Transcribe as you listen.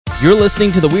You're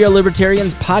listening to the We Are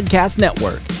Libertarians Podcast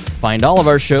Network. Find all of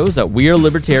our shows at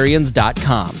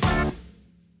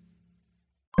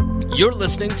wearelibertarians.com. You're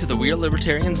listening to the We Are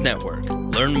Libertarians Network.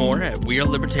 Learn more at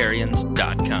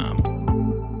wearelibertarians.com.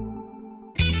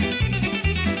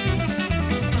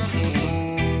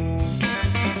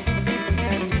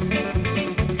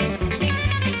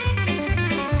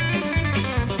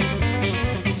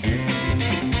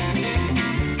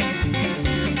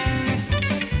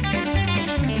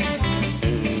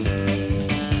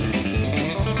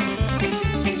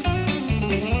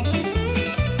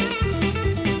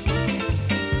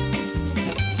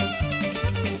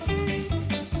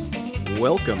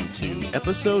 Welcome to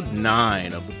episode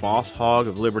 9 of the Boss Hog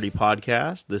of Liberty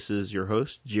podcast. This is your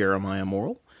host, Jeremiah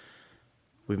Morrill.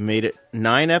 We've made it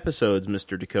 9 episodes,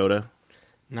 Mr. Dakota.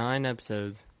 9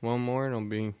 episodes. One more and it'll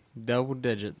be double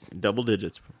digits. Double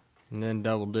digits. And then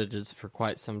double digits for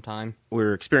quite some time.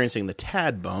 We're experiencing the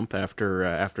tad bump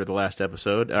after the last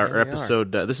episode.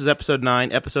 This is episode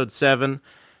 9. Episode 7.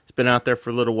 It's been out there for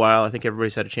a little while. I think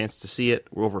everybody's had a chance to see it.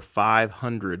 We're over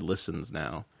 500 listens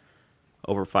now.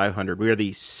 Over 500. We are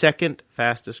the second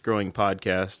fastest growing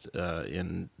podcast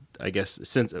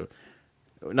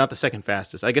not the second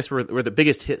fastest. I guess we're the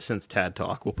biggest hit since Tad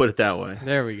Talk. We'll put it that way.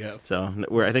 There we go. So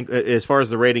I think as far as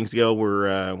the ratings go,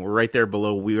 we're right there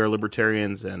below We Are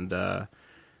Libertarians and Tad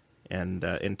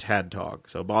Talk.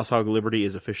 So Boss Hog Liberty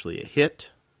is officially a hit.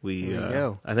 There you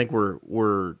go. I think we're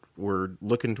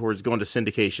looking towards going to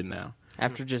syndication now.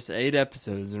 After just 8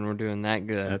 episodes, and we're doing that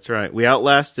good. That's right. We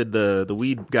outlasted the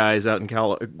weed guys out in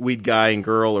weed guy and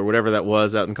girl or whatever that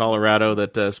was out in Colorado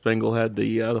that Spengel had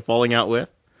the falling out with.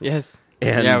 Yes.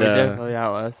 And, we definitely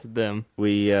outlasted them.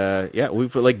 We've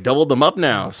like doubled them up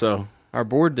now. So our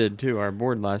board did too. Our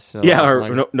board lasted.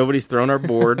 Nobody's thrown our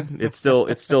board. It's still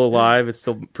alive. It's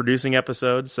still producing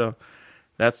episodes. So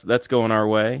that's going our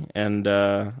way. And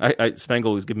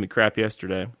Spengel was giving me crap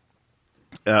yesterday.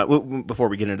 Before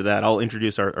we get into that, I'll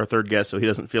introduce our third guest so he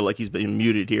doesn't feel like he's been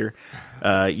muted here.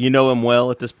 You know him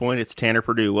well at this point. It's Tanner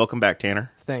Purdue. Welcome back,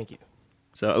 Tanner. Thank you.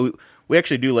 So we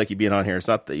actually do like you being on here. It's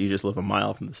not that you just live a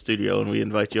mile from the studio and we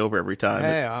invite you over every time.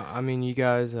 Hey, I mean, you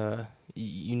guys,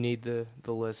 you need the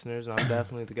listeners, and I'm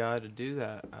definitely the guy to do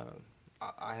that.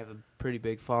 I have a pretty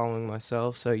big following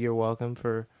myself, so you're welcome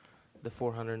for the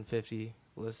 450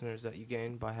 listeners that you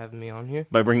gained by having me on here.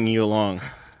 By bringing you along.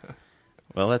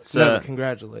 Well, that's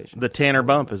congratulations. The Tanner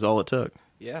bump is all it took.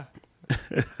 Yeah.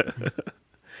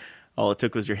 All it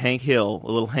took was your a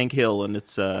little Hank Hill, and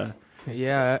it's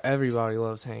Yeah, everybody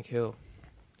loves Hank Hill.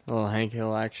 A little Hank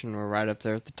Hill action. We're right up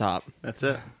there at the top. That's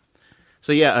it.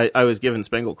 So yeah, I was giving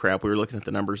Spengel crap. We were looking at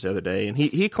the numbers the other day, and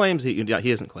he claims he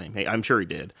doesn't claim. Hey, I'm sure he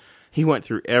did. He went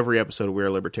through every episode of We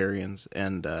Are Libertarians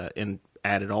and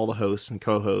added all the hosts and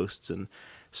co-hosts and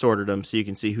sorted them so you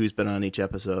can see who's been on each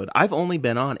episode. I've only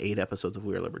been on 8 episodes of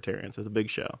We Are Libertarians. It's a big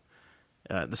show.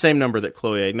 The same number that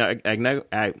Chloe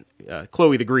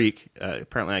the Greek,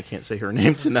 apparently I can't say her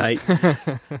name tonight.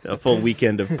 A full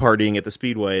weekend of partying at the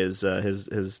Speedway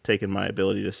has taken my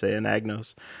ability to say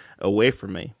Anagnos away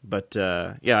from me. But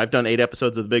I've done 8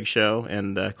 episodes of the big show,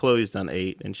 and Chloe's done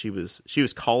 8, and she was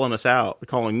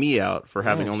calling me out for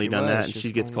having only done that, and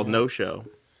she gets called no show.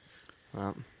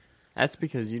 Well, that's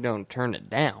because you don't turn it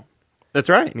down. That's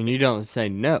right. I mean, you don't say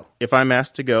no. If I'm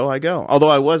asked to go, I go. Although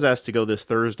I was asked to go this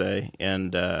Thursday,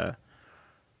 and I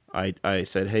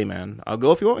said, hey, man, I'll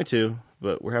go if you want me to,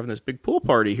 but we're having this big pool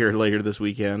party here later this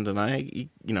weekend, and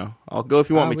I'll go if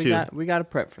you want me to. We got to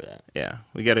prep for that. Yeah,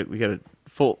 we got to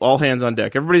full all hands on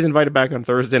deck. Everybody's invited back on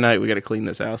Thursday night. We got to clean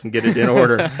this house and get it in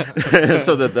order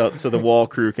so that the wall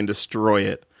crew can destroy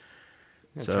it.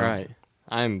 That's right.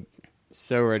 I'm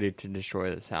so ready to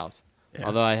destroy this house. Yeah.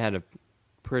 Although I had a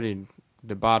pretty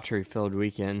debauchery-filled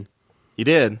weekend. You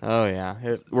did? Oh,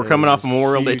 yeah. We're coming off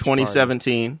Memorial Day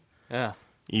 2017. Party. Yeah.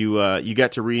 You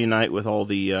got to reunite with all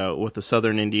the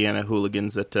Southern Indiana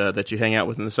hooligans that you hang out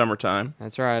with in the summertime.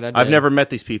 That's right, I did. I've never met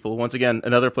these people. Once again,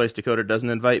 another place Dakota doesn't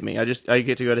invite me. I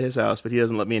get to go to his house, but he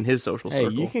doesn't let me in his social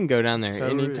circle. Hey, you can go down there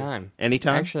anytime.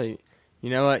 Anytime? Actually, you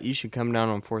know what? You should come down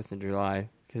on 4th of July,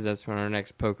 because that's when our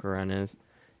next poker run is,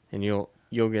 and you'll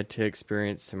get to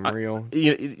experience some real...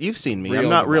 You've seen me. I'm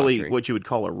not really what you would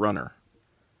call a runner.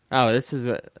 Oh, it's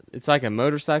like a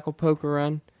motorcycle poker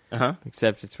run,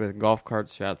 except it's with golf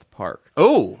carts throughout the park.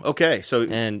 Oh, okay. So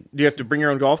do you have to bring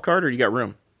your own golf cart, or you got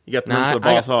room? You got room for the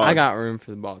Boss Hog? I got room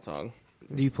for the Boss Hog.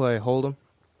 Do you play Hold'em?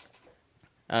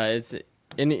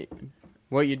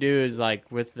 What you do is, like,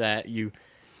 with that, you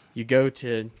go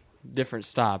to different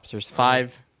stops. There's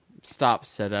 5 stops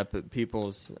set up at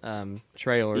people's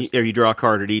trailers. Or you draw a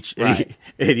card at each at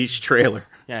each trailer.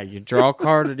 Yeah, you draw a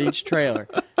card at each trailer,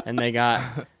 And they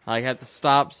got, like, at the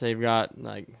stops, they've got,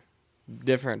 like,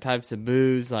 different types of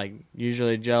booze, like,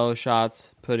 usually Jello shots,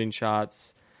 pudding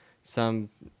shots, some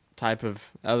type of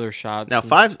other shots. Now,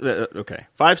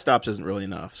 5 stops isn't really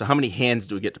enough. So how many hands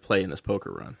do we get to play in this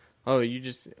poker run? Oh,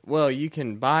 you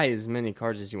can buy as many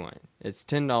cards as you want. It's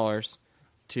 $10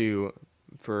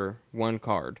 for one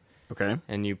card. Okay.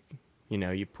 And you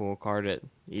pull a card at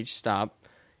each stop.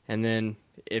 And then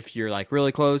if you're, like,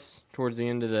 really close towards the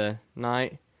end of the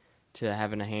night to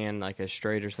having a hand, like a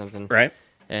straight or something. Right.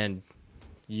 And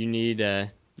you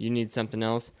need something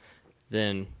else,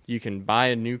 then you can buy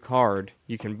a new card.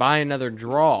 You can buy another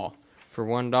draw for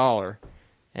 $1,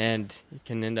 and you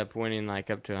can end up winning like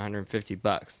up to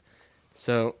 $150.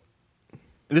 So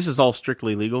this is all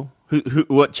strictly legal.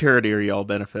 What charity are y'all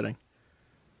benefiting?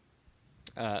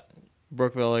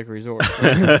 Brookville Lake Resort.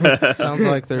 Sounds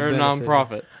like they're a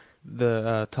nonprofit.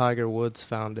 The Tiger Woods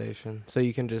Foundation, so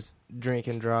you can just drink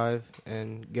and drive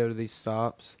and go to these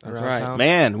stops. That's around right. town.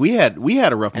 Man, we had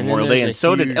a rough And Memorial then Day, there's and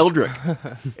so did huge- Eldrick.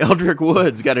 Eldrick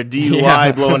Woods got a DUI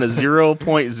Yeah. blowing a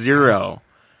 0.0.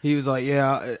 He was like,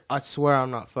 "Yeah, I swear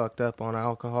I'm not fucked up on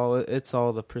alcohol. It's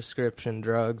all the prescription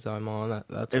drugs I'm on.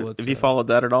 That's what's." Have you followed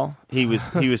that at all? He was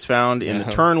found in the No.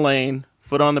 turn lane,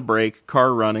 foot on the brake,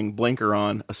 car running, blinker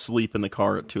on, asleep in the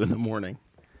car at 2 a.m.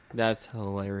 That's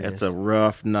hilarious. That's a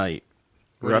rough night.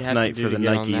 What do you Rough have night to do for to the get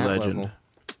on Nike that legend. level?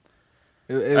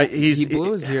 He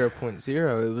blew a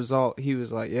 0.0. It was all. He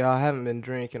was like, "Yeah, I haven't been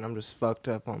drinking. I'm just fucked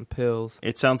up on pills."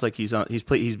 It sounds like he's Jim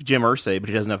Irsay, but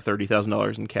he doesn't have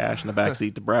 $30,000 in cash in the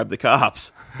backseat to bribe the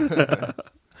cops.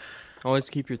 Always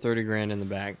keep your $30,000 in the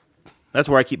bag. That's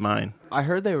where I keep mine. I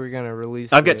heard they were gonna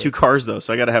release. I've got 2 cars though,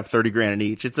 so I got to have $30,000 in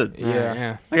each.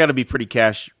 Yeah. I got to be pretty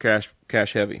cash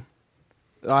heavy.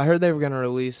 I heard they were gonna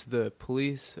release the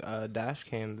police dash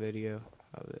cam video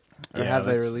of it. Or Yeah, have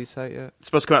they that's- released that yet? It's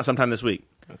supposed to come out sometime this week.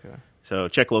 Okay. So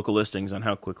check local listings on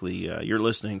how quickly you're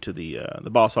listening to the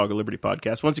Boss Hog of Liberty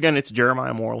podcast. Once again, it's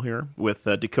Jeremiah Morrill here with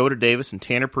Dakota Davis and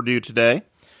Tanner Purdue today.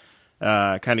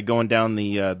 Kind of going down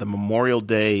the Memorial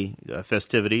Day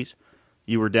festivities.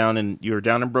 You were down in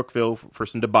Brookville for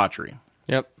some debauchery.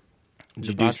 Yep.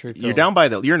 You're down by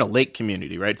you're in a lake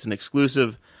community, right? It's an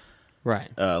exclusive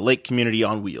Right. lake community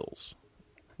on wheels.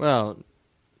 Well,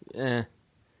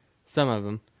 some of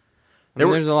them. There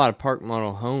were- There's a lot of park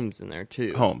model homes in there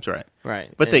too. Homes, right?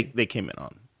 Right. But And- they came in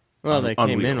on. they on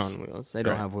came in wheels. on wheels. They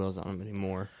don't Right. have wheels on them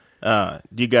anymore.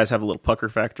 Do you guys have a little pucker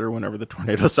factor whenever the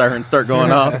tornado sirens start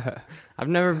going off? I've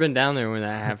never been down there when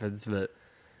that happens, but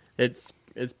it's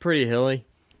pretty hilly,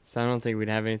 so I don't think we'd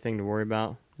have anything to worry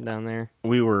about down there.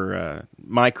 We were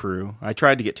my crew. I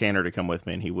tried to get Tanner to come with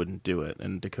me, and he wouldn't do it.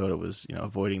 And Dakota was,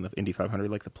 avoiding the Indy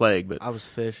 500 like the plague. But I was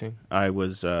fishing. I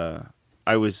was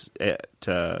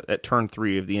at turn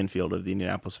 3 of the infield of the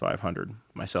Indianapolis 500,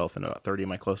 myself and about 30 of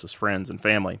my closest friends and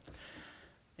family.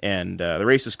 And the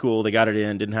race was cool. They got it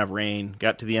in, didn't have rain.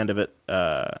 Got to the end of it.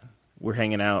 We're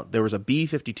hanging out. There was a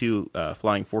B-52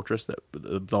 Flying Fortress that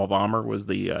the bomber was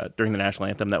during the national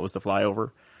anthem. That was the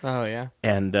flyover. Oh yeah.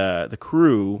 And the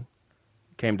crew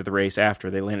came to the race after.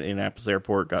 They landed at Indianapolis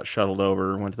Airport, got shuttled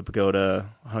over, went to the pagoda,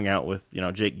 hung out with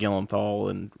Jake Gyllenhaal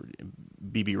and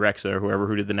BB Rexa or whoever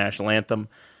who did the national anthem.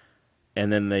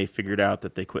 And then they figured out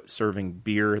that they quit serving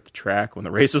beer at the track when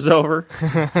the race was over.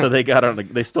 So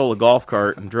they stole a golf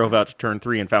cart and drove out to turn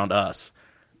 3 and found us.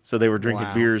 So they were drinking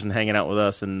Wow. beers and hanging out with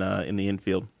us in the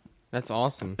infield. That's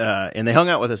awesome. And they hung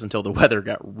out with us until the weather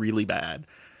got really bad.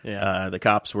 Yeah. The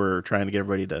cops were trying to get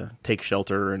everybody to take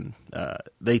shelter, and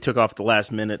they took off at the last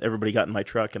minute. Everybody got in my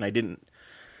truck, and I didn't.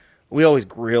 We always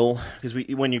grill because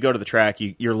when you go to the track,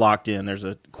 you're locked in. There's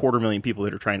 250,000 people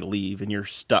that are trying to leave, and you're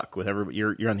stuck with everybody.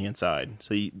 You're on the inside,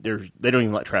 so they don't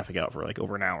even let traffic out for like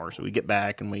over an hour. So we get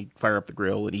back and we fire up the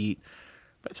grill and eat.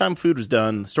 By the time food was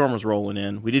done, the storm was rolling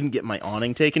in. We didn't get my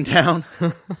awning taken down,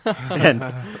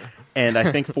 and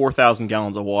I think 4,000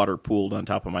 gallons of water pooled on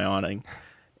top of my awning,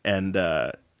 and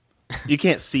you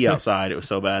can't see outside. It was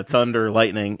so bad, thunder,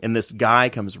 lightning, and this guy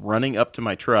comes running up to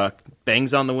my truck,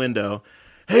 bangs on the window.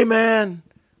 Hey, man,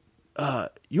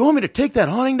 you want me to take that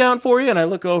awning down for you? And I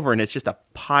look over, and it's just a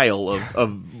pile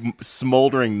of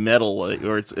smoldering metal,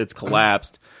 or it's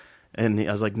collapsed. And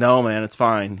I was like, no, man, it's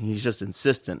fine. He's just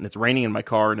insistent. And it's raining in my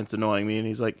car, and it's annoying me. And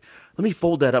he's like, let me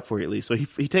fold that up for you at least. So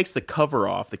he takes the cover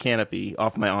off, the canopy,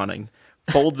 off my awning,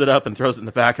 folds it up, and throws it in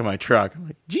the back of my truck. I'm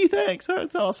like, gee, thanks. Oh,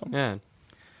 that's awesome. Yeah.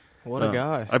 What a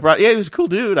guy. He was a cool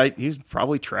dude. He was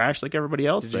probably trashed like everybody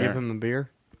else Did you there. give him a beer?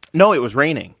 No, it was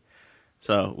raining.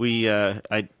 So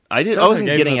I wasn't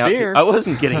gave getting him a out beer. I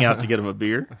wasn't getting out to get him a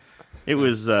beer. It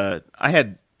was I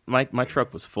had my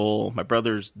truck was full. My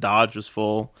brother's Dodge was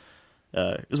full.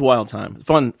 It was a wild time.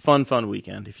 Fun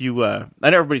weekend. If you, and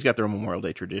everybody's got their own Memorial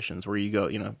Day traditions where you go,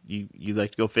 you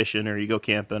like to go fishing or you go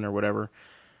camping or whatever.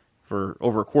 For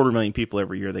over 250,000 people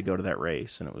every year, they go to that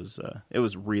race, and it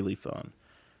was really fun.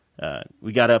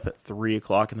 We got up at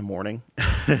 3:00 in the morning.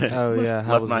 Oh yeah,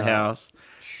 how left was my that? house,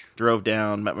 drove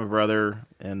down, met my brother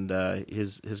and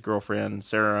his girlfriend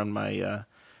Sarah and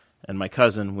my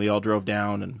cousin. We all drove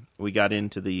down and we got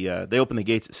into the. They opened the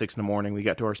gates at 6 in the morning. We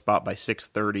got to our spot by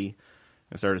 6:30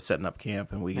 and started setting up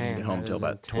camp, and we didn't get home until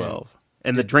about intense. 12.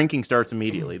 And the drinking starts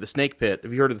immediately. The Snake Pit.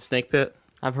 Have you heard of the Snake Pit?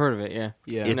 I've heard of it. Yeah.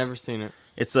 Yeah. I've never seen it.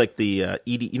 It's like the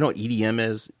you know what EDM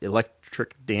is?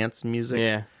 Electric dance music.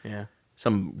 Yeah.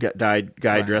 Some guy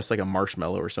Right. dressed like a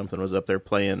marshmallow or something was up there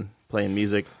playing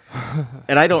music.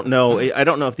 And I don't know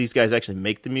if these guys actually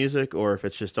make the music or if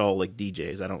it's just all like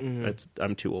DJs.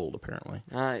 I'm too old apparently.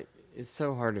 It's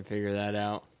so hard to figure that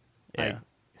out. Yeah.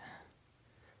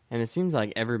 And it seems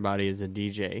like everybody is a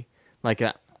DJ. Like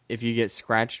if you get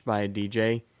scratched by a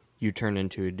DJ, you turn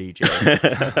into a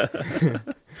DJ.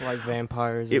 Like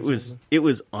vampires. It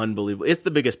was unbelievable. It's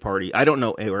the biggest party. I don't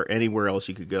know anywhere else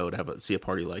you could go to see a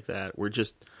party like that. We're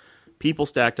just people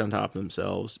stacked on top of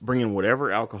themselves, bringing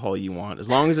whatever alcohol you want. As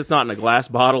long as it's not in a glass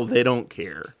bottle, they don't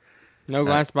care. No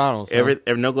glass bottles. Huh?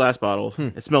 No glass bottles.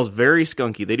 It smells very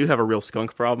skunky. They do have a real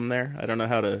skunk problem there. I don't know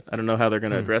how they're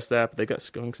going to address that, but they got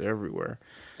skunks everywhere.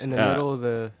 in the middle of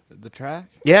the track.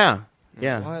 Yeah.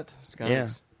 What?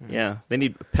 Skunks. Yeah. They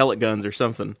need pellet guns or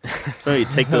something. So you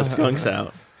take those skunks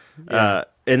out. Yeah.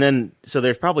 And then, so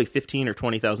there's probably 15 or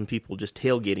 20,000 people just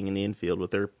tailgating in the infield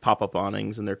with their pop-up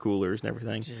awnings and their coolers and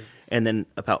everything. Jeez. And then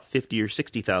about 50 or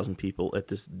 60,000 people at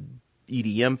this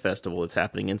EDM festival that's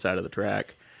happening inside of the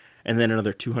track. And then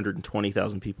another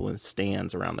 220,000 people in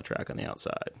stands around the track on the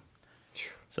outside.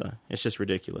 So it's just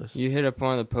ridiculous. You hit up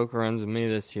one of the poker runs with me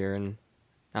this year, and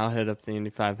I'll hit up the Indy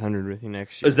 500 with you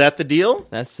next year. Is that the deal?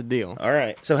 That's the deal. All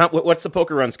right. So what's the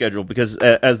poker run schedule? Because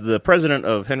as the president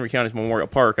of Henry County's Memorial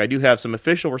Park, I do have some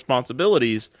official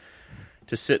responsibilities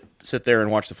to sit there and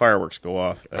watch the fireworks go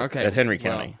off at Henry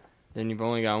County. Well, then you've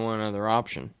only got one other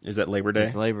option. Is that Labor Day?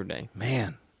 It's Labor Day.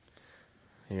 Man.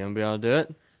 You going to be able to do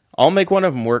it? I'll make one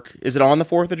of them work. Is it on the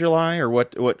 4th of July, or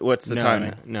what's the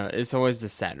timing? No, it's always the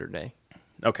Saturday.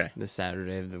 Okay. The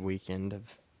Saturday of the weekend of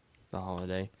the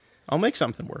holiday. I'll make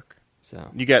something work. So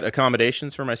You got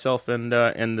accommodations for myself and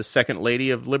the second lady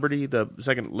of Liberty, the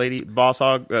second lady, boss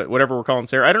hog, whatever we're calling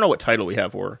Sarah. I don't know what title we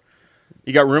have for her.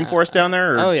 You got room for us down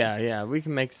there? Or? Oh, yeah. We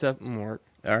can make something work.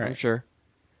 All right. I'm sure.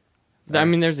 All right. I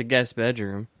mean, there's a guest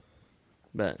bedroom,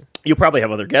 but You'll probably have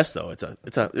other guests though.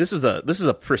 This is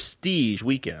a prestige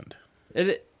weekend.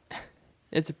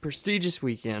 it's a prestigious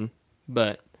weekend.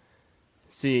 But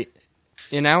see,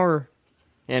 in our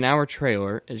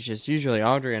trailer, it's just usually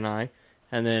Audrey and I,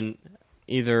 and then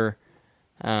either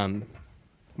one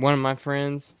of my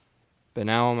friends, but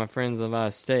now all my friends live out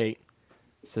of state.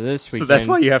 So this weekend, So that's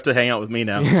why you have to hang out with me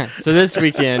now. Yeah. So this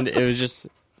weekend it was just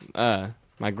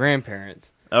my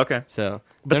grandparents. Okay. So,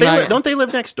 But don't they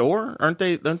live next door? Aren't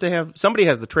they? Don't they have somebody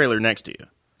has the trailer next to you?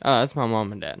 Oh, that's my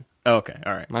mom and dad. Oh, okay.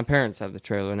 All right. My parents have the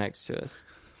trailer next to us.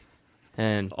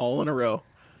 And All in a row.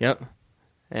 yep.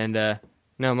 And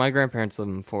no, my grandparents live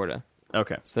in Florida.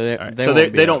 Okay. So they All right. they, So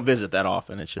won't be they up. don't visit that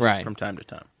often. It's just Right. from time to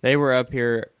time. They were up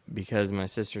here because my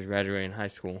sister's graduating high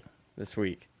school this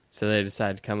week. So they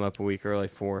decided to come up a week early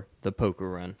for the poker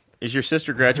run. Is your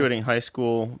sister graduating high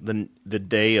school the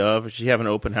day of? Does she have an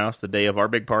open house the day of our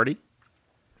big party?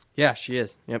 Yeah, she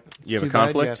is. Yep. You have a Too bad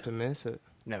conflict? You have to miss it.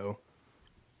 No.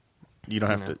 You don't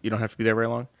have No. to. You don't have to be there very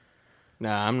long. No,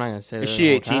 I'm not gonna say that. Is she the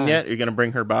whole 18 time. yet? Are you going to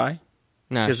bring her by?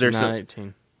 No, 'Cause she's there's not some-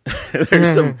 18.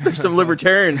 there's some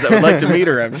libertarians that would like to meet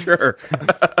her. I'm sure.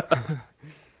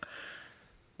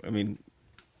 I mean,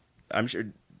 I'm sure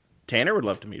Tanner would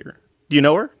love to meet her. Do you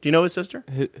know her? Do you know his sister?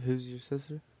 Who's your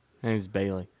sister? Her name's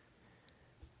Bailey.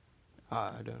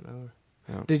 I don't know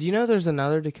her. No. Did you know there's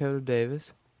another Dakota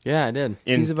Davis? Yeah, I did.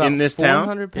 He's about in this town?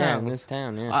 400 Yeah, pounds. in this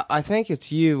town. Yeah. I think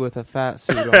it's you with a fat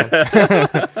suit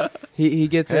on. he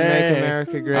gets a Hey. Make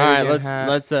America Great All right, Again hat.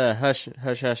 let's hush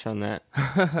on that.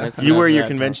 That's You enough wear of your that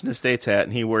convention of states hat,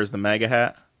 and he wears the MAGA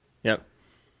hat. talk. Yep.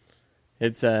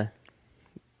 It's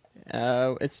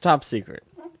top secret.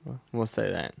 We'll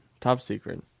say that. Top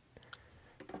secret.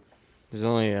 There's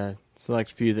only a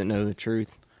select few that know the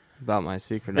truth about my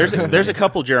secret. There's a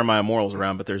couple Jeremiah Morals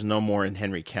around, but there's no more in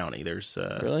Henry County. There's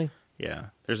Really? yeah.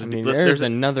 There's I a mean, there's there's a,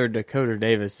 another Dakota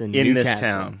Davis in in Newcastle. this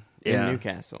town. Yeah. In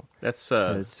Newcastle. That's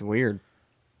It's weird.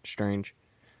 Strange.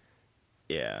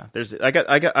 yeah.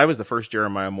 I was the first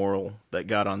Jeremiah Moral that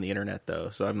got on the internet though,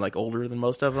 so I'm like older than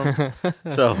most of them.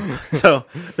 so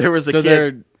there was a So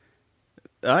kid.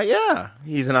 Yeah,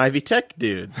 he's an Ivy Tech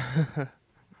dude.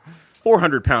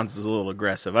 400 pounds is a little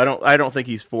aggressive. I don't think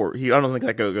he's four. I don't think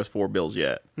that goes $4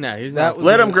 yet. No, he's That not. was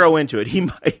Let when- him grow into it. He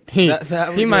might. He, that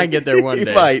was he might get there one He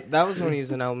day. might. That was when he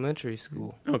was in elementary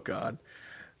school. Oh God.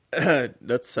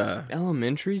 That's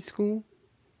Elementary school?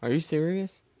 Are you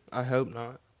serious? I hope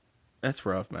not. that's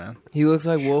rough, man. He looks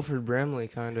like Wilford Brimley,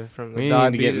 kind of, from the We need to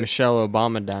diabetes. get Michelle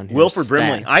Obama down here. Wilford Stat.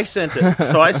 Brimley. I sent it.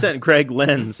 So I sent Greg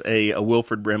Lenz a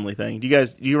Wilford Brimley thing. Do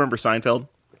you remember Seinfeld?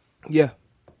 Yeah.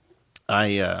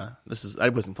 I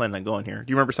wasn't planning on going here.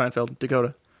 Do you remember Seinfeld,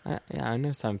 Dakota? Yeah, I know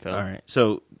Seinfeld. All right.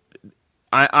 So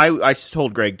I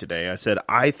told Greg today, I said,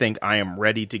 I think I am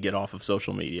ready to get off of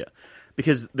social media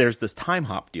because there's this time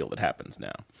hop deal that happens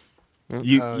now.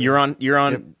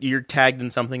 You're tagged in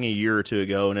something a year or two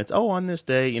ago, and it's on this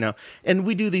day, and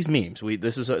we do these memes.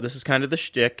 This is kind of the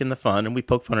shtick and the fun, and we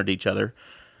poke fun at each other.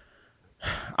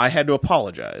 I had to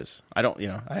apologize. I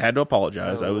had to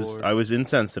apologize. Oh, I was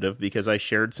insensitive because I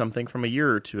shared something from a year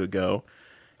or two ago,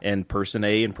 and person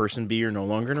A and person B are no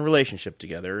longer in a relationship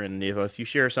together. And if you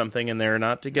share something and they're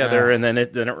not together, and then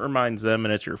it reminds them,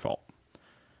 and it's your fault.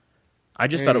 I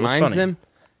just thought it was funny. Them?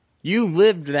 You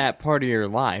lived that part of your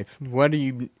life. What do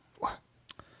you?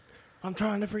 I'm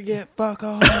trying to forget. Fuck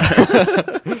off.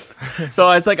 So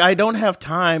I was like, I don't have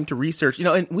time to research.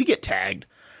 And we get tagged.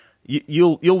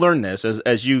 You'll learn this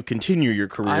as you continue your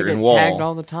career I get in wall. tagged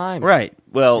all the time. Right.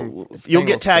 Well, It's you'll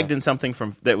get Spangle tagged stuff. in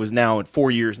something that was now 4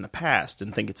 years in the past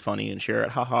and think it's funny and share it.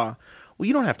 Haha. Well,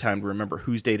 you don't have time to remember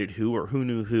who's dated who or who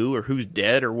knew who or who's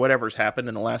dead or whatever's happened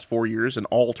in the last 4 years and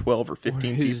all 12 or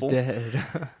 15 Who's people.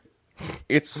 dead?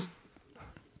 It's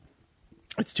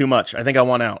too much. I think I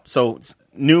want out. So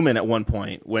Newman at one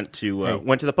point went to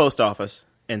the post office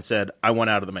and said, I want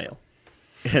out of the mail.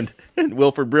 And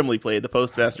Wilford Brimley played the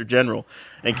postmaster general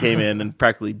and came in and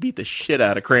practically beat the shit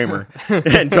out of Kramer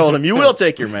and told him, "You will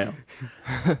take your mail."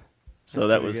 So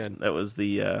that was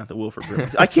the Wilford Brimley.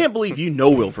 I can't believe you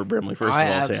know Wilford Brimley. First I of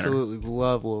all, Tanner, absolutely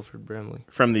love Wilford Brimley.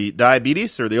 from the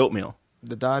diabetes or the oatmeal.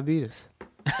 The diabetes.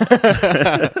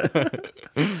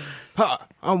 Hi,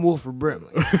 I'm Wilford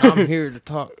Brimley. I'm here to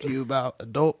talk to you about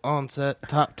adult onset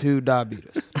type 2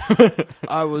 diabetes.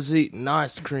 I was eating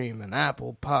ice cream and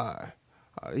apple pie.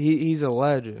 He's a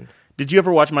legend. Did you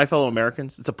ever watch My Fellow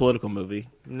Americans? It's a political movie.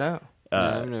 No.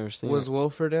 No, I've never seen Was it.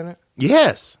 Wilford in it?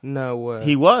 Yes, No way.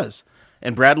 he was.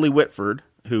 And Bradley Whitford,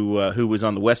 who was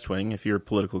on The West Wing, if you're a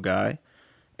political guy,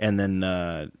 and then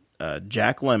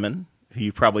Jack Lemmon, who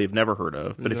you probably have never heard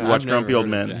of, but if you No, watch I've never Grumpy Old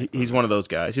heard of Men, Jack he's one of those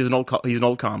guys. He's an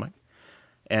old comic,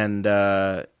 and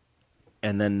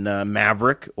then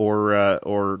Maverick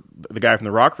or the guy from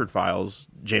the Rockford Files,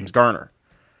 James Garner.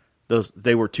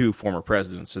 They were two former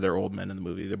presidents, so they're old men in the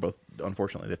movie. They're both,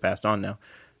 unfortunately, they've passed on now.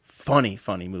 Funny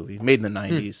movie, made in the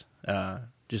 90s.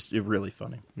 Just really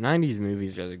funny. 90s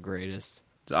movies are the greatest.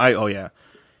 Oh yeah.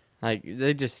 Like,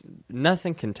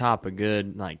 nothing can top a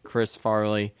good, like, Chris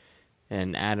Farley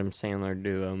and Adam Sandler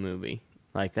duo movie.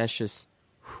 Like, that's just...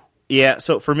 Yeah,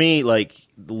 so for me, like,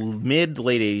 the mid to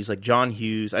late 80s, like John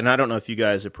Hughes, and I don't know if you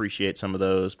guys appreciate some of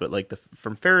those, but like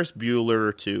from Ferris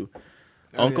Bueller to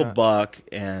Uncle yeah. Buck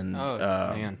and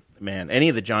man, any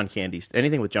of the John Candy,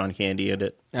 anything with John Candy in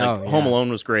it. Like, Oh, yeah. Home Alone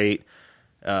was great.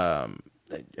 How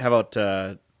about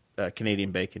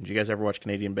Canadian Bacon? Did you guys ever watch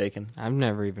Canadian Bacon? I've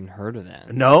never even heard of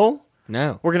that. No?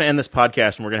 No. We're going to end this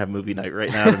podcast and we're going to have movie night right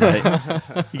now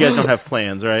tonight. You guys don't have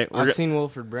plans, right? I've seen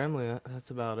Wilford Brimley.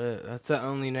 That's about it. That's the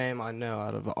only name I know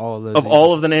out of all of those. Of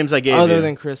all of the names I gave you. Other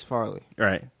than Chris Farley.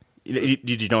 Right.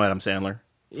 Did you know Adam Sandler?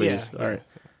 Please. Yeah, All right.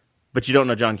 yeah. But you don't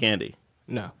know John Candy?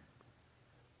 No.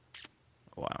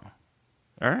 Wow.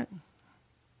 All right.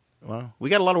 Well, we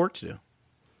got a lot of work to do.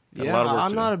 Got a Yeah, lot of work I'm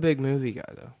to not do. a big movie guy,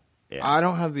 though. Yeah. I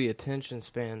don't have the attention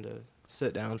span to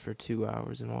sit down for 2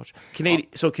 hours and watch.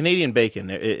 So Canadian Bacon,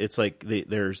 it's like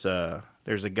there's a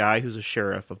guy who's a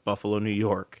sheriff of Buffalo, New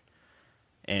York,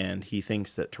 and he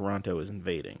thinks that Toronto is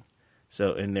invading.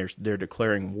 So and they're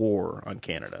declaring war on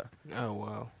Canada, Oh,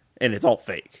 wow. and it's all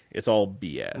fake. It's all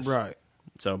BS. Right.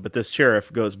 So, but this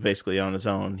sheriff goes basically on his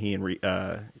own. He and Rhea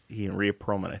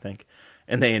Perlman, I think,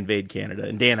 and they invade Canada.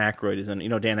 And Dan Aykroyd is in. You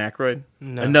know Dan Aykroyd?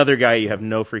 No. Another guy you have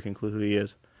no freaking clue who he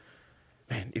is.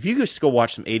 Man, if you just go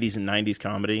watch some 80s and 90s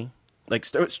comedy, like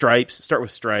start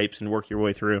with Stripes and work your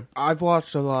way through. I've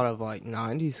watched a lot of, like,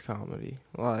 90s comedy.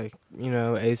 Like,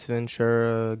 Ace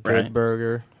Ventura, Good Right.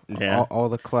 Burger. Yeah. All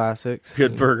the classics.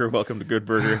 Good Burger, welcome to Good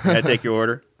Burger. May I take your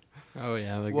order? Oh,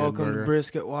 yeah, the Welcome good burger. to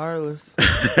Brisket Wireless.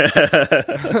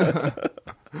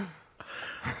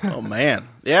 Oh, man.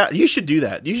 Yeah, you should do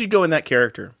that. You should go in that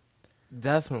character.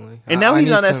 Definitely. And now I he's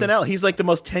need on some- SNL. He's like the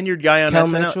most tenured guy on Kel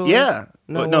SNL. Mitchell is? Yeah.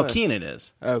 No No, way. Keenan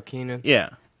is. Oh, Keenan. Yeah.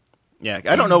 Yeah.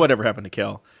 I don't know whatever happened to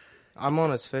Kel. I'm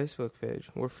on his Facebook page.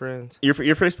 We're friends. You're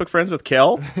Facebook friends with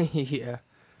Kel? Yeah.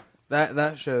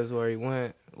 That shows where he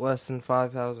went. Less than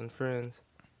 5,000 friends.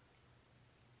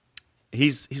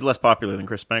 He's less popular than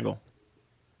Chris Spangle.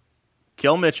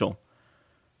 Kel Mitchell,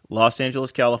 Los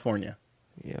Angeles, California.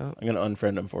 Yeah. I'm going to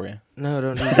unfriend him for you. No,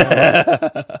 don't do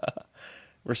that.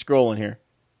 We're scrolling here.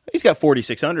 He's got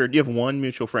 4,600. You have one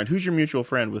mutual friend. Who's your mutual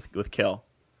friend with Kel?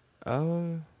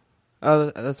 Oh,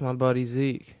 that's my buddy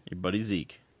Zeke. Your buddy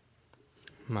Zeke.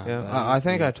 My Yeah, buddy I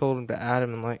think Zeke. I told him to add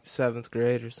him in like 7th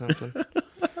grade or something.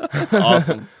 That's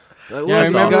awesome. Like, Yeah, I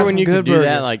let's remember go when from you could Good do Burger.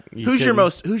 that. Like, Who's your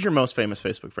most famous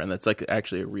Facebook friend that's like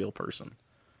actually a real person?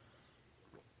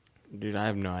 Dude, I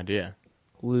have no idea.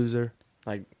 Loser.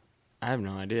 Like, I have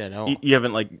no idea at all. You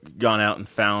haven't like gone out and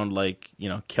found like,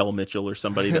 Kel Mitchell or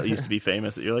somebody that used to be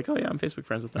famous that you're like, oh yeah, I'm Facebook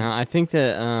friends with them. I think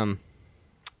that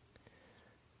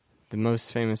the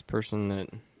most famous person that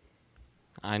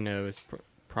I know is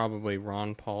probably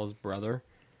Ron Paul's brother.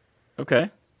 Okay.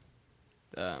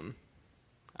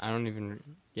 I don't even.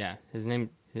 Yeah, his name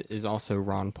is also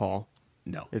Ron Paul.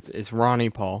 No. It's Ronnie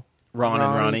Paul. Ron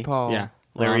and Ronnie. Paul. Yeah,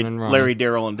 Larry, Ron and Ronnie. Larry,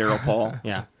 Daryl, and Daryl Paul.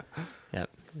 Yeah, yeah.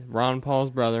 Ron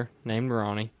Paul's brother named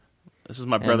Ronnie. This is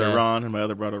my brother And, Ron and my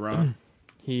other brother Ron.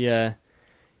 He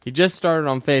just started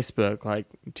on Facebook like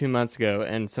 2 months ago,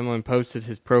 and someone posted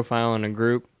his profile in a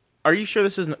group. Are you sure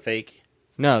this isn't fake?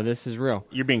 No, this is real.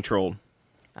 You're being trolled.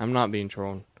 I'm not being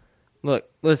trolled. Look,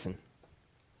 listen.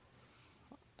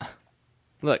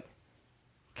 Look,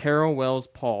 Carol Wells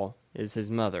Paul is his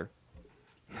mother.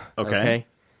 Okay.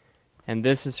 And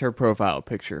this is her profile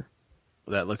picture.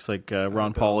 That looks like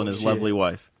Ron Paul and his lovely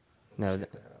wife. No,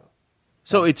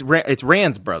 So it's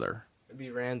Rand's brother. It'd be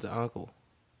Rand's uncle.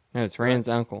 no, it's Rand's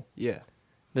uncle. Yeah.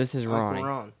 This is Ronnie. Uncle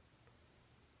Ron.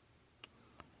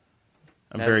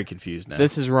 I'm That- very confused now.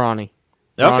 This is Ronnie.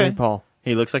 Okay. Ronnie Paul.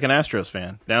 He looks like an Astros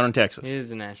fan down in Texas. He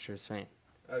is an Astros fan.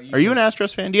 Are you an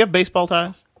Astros fan? Do you have baseball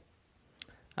ties?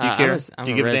 Do you care? I'm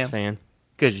Do you a give a Reds damn? fan.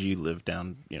 Because you live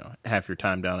down, half your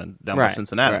time down by Right.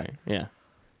 Cincinnati. Right. Yeah.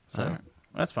 So All right.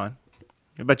 That's fine.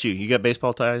 What about you? You got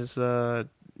baseball ties?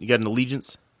 You got an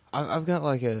allegiance? I've got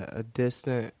like a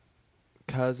distant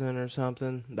cousin or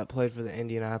something that played for the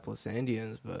Indianapolis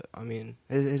Indians, but I mean,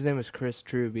 his name was Chris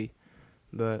Truby,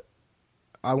 but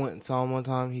I went and saw him one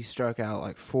time. He struck out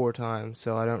like 4 times,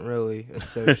 so I don't really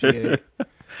associate.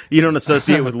 You don't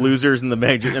associate with losers in the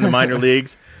minor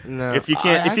leagues. No, If you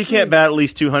can't bat at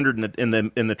least 200 in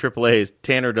the AAA's,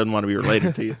 Tanner doesn't want to be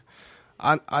related to you.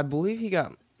 I believe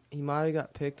he might have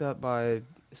got picked up by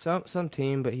some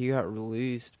team, but he got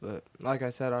released. But like I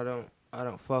said, I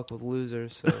don't fuck with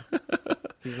losers, so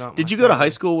he's not. Did my you go to friend. high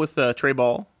school with Trey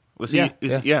Ball? Was he?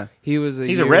 Yeah. He was.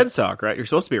 He's a Red Sox, right? You're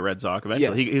supposed to be a Red Sox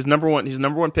eventually. Yes. He's number one. He's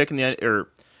number one pick in the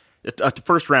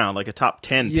first round, like a top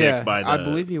 10 Yeah, pick by the. I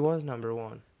believe he was number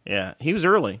 1. Yeah, he was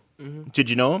early. Mm-hmm. Did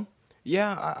you know him?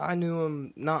 Yeah, I knew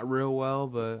him not real well,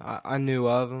 but I knew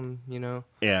of him.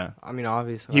 Yeah, I mean,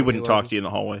 obviously he wouldn't talk to you in the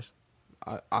hallways.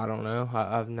 I don't know.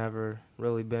 I've never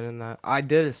really been in that. I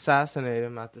did assassinate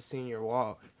him at the senior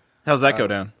walk. How's that go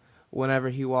down? Whenever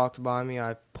he walked by me,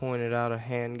 I pointed out a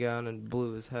handgun and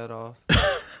blew his head off.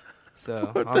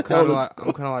 So I'm kind of like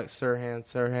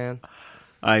Sirhan.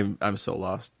 I'm so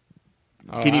lost.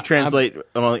 Oh, Can you translate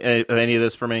any of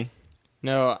this for me?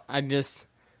 No, I just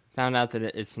found out that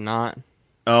it's not.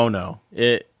 Oh no.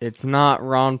 It's not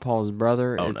Ron Paul's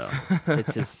brother. Oh,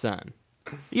 it's his son.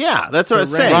 Yeah, that's what I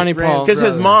was saying. Ronnie Paul, Because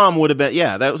his brother. mom would have been.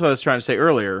 Yeah, that was what I was trying to say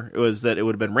earlier. It was that it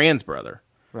would have been Rand's brother,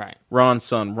 Right. Ron's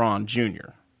son, Ron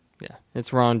Jr. Yeah.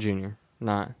 It's Ron Jr.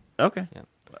 Not. Okay, Yeah.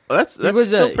 well, that's was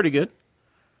still a- pretty good.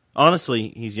 Honestly,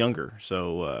 he's younger,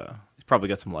 so he's probably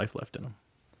got some life left in him.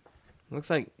 Looks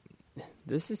like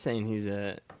this is saying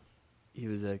he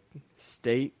was a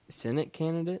state Senate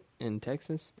candidate in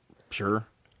Texas. Sure,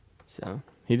 So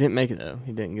he didn't make it though.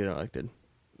 He didn't get elected.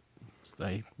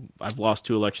 I've lost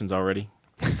 2 elections already.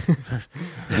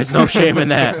 There's no shame in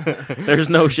that. There's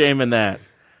no shame in that.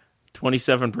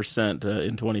 27%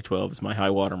 in 2012 is my high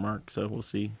water mark. So we'll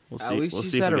see. At least we'll you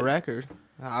see if set we a get- record.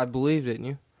 I believe, didn't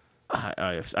you?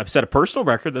 I've set a personal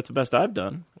record. That's the best I've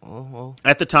done. Well,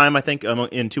 At the time, I think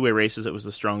in 2-way races, it was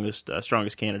the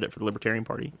strongest candidate for the Libertarian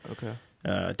Party. okay.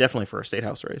 Definitely for a state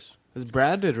house race. Because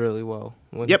Brad did really well.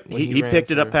 When He ran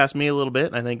picked it up for- past me a little bit,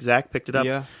 and I think Zach picked it up.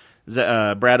 Yeah.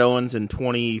 Brad Owens in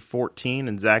 2014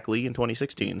 and Zach Lee in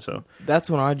 2016. So That's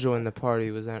when I joined the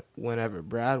party. Was whenever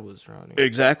Brad was running.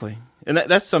 exactly, and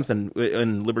that's something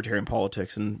in libertarian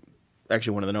politics. And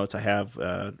actually, one of the notes I have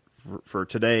for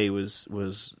today was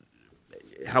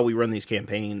how we run these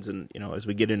campaigns, and as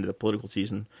we get into the political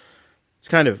season, it's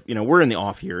kind of we're in the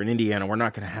off year in Indiana. We're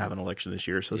not going to have an election this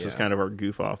year, so this is kind of our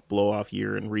goof off, blow off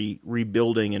year, and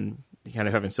rebuilding and kind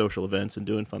of having social events and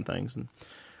doing fun things. And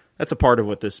that's a part of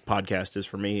what this podcast is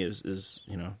for me is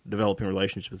developing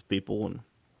relationships with people and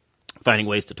finding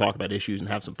ways to talk about issues and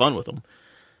have some fun with them.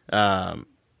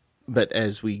 But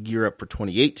as we gear up for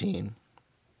 2018,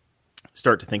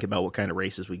 start to think about what kind of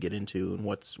races we get into and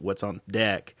what's on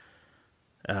deck.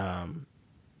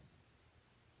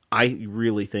 I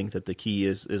really think that the key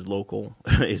is local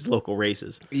local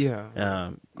races.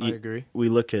 Yeah, I agree. We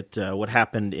look at what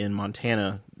happened in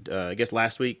Montana, I guess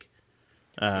last week,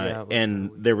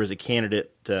 and there was a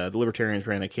candidate. The Libertarians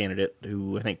ran a candidate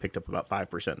who I think picked up about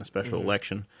 5% in a special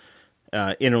election.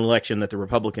 In an election that the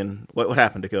Republican, what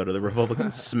happened, Dakota? The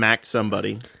Republican smacked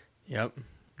somebody. Yep,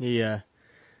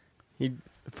 he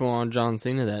full on John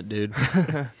Cena that dude.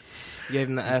 Gave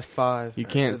him the F5. You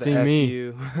can't see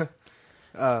me.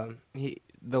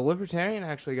 The Libertarian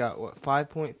actually got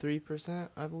 5.3%,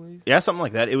 I believe. Yeah, something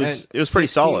like that. It was pretty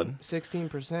solid.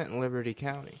 16% in Liberty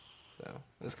County. So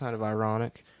it's kind of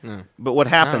ironic. No. But what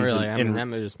happens Not really.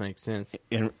 That just makes sense.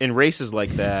 In races like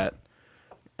that,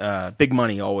 big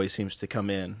money always seems to come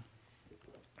in,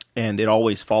 and it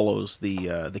always follows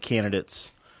the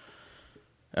candidates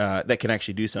that can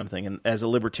actually do something. And as a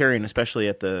libertarian, especially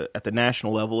at the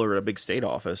national level or at a big state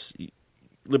office,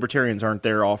 libertarians aren't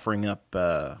there offering up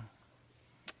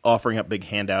big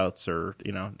handouts, or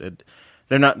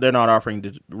they're not offering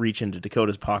to reach into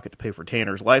Dakota's pocket to pay for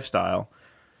Tanner's lifestyle,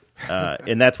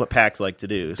 and that's what PACs like to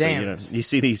do. So you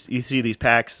see these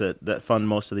PACs that fund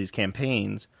most of these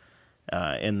campaigns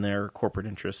in their corporate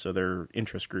interests, or their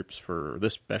interest groups for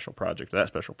this special project or that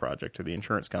special project, or the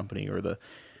insurance company, or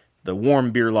the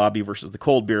warm beer lobby versus the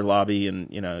cold beer lobby, and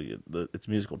it's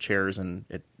musical chairs, and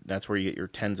that's where you get your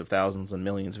tens of thousands and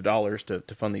millions of dollars to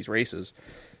fund these races.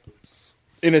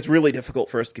 And it's really difficult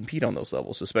for us to compete on those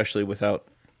levels, especially without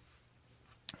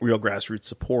real grassroots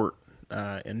support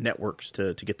and networks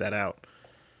to get that out.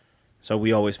 So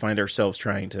we always find ourselves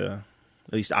trying to,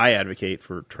 at least I advocate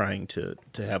for trying to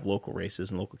have local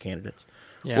races and local candidates,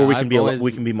 where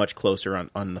we can be much closer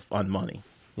on money.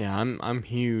 Yeah, I'm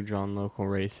huge on local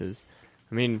races.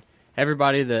 I mean,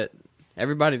 everybody that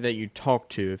you talk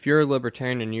to, if you're a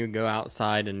libertarian and you go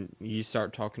outside and you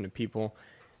start talking to people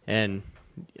and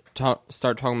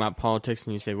start talking about politics,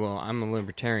 and you say, "Well, I'm a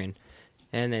libertarian,"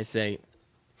 and they say,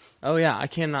 "Oh yeah, I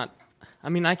cannot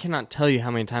tell you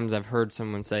how many times I've heard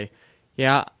someone say,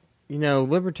 yeah,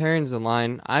 libertarians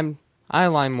align. I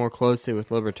align more closely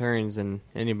with libertarians than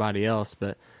anybody else,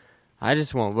 but I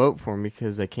just won't vote for them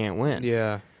because they can't win."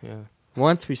 Yeah.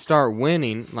 Once we start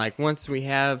winning, like once we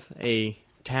have a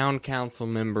town council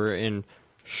member in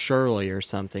Shirley or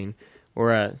something,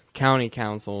 or a county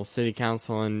council, city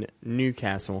council in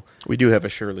Newcastle. We do have a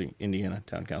Shirley, Indiana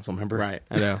town council member. Right,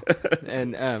 I know.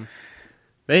 And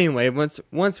but anyway,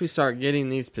 once we start getting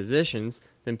these positions,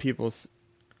 then people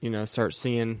start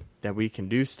seeing that we can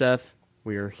do stuff.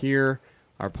 We are here.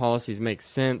 Our policies make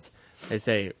sense. They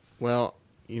say, well,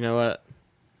 you know what?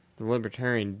 The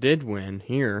Libertarian did win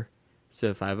here, so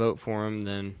if I vote for him,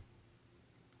 then,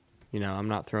 I'm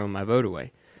not throwing my vote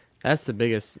away. That's the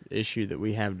biggest issue that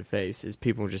we have to face, is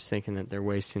people just thinking that they're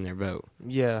wasting their vote.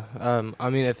 Yeah.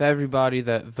 If everybody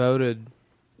that voted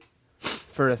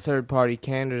for a third-party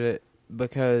candidate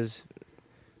because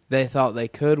they thought they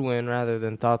could win rather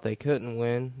than thought they couldn't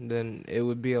win, then it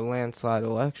would be a landslide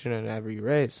election in every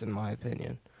race, in my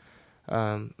opinion.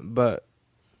 But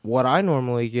what I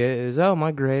normally get is, oh,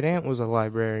 my great aunt was a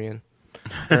librarian,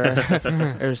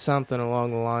 or something along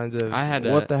the lines of,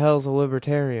 what the hell's a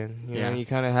libertarian? You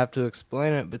kind of have to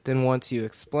explain it, but then once you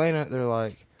explain it, they're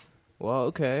like, well,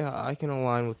 okay, I can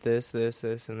align with this,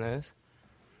 and this.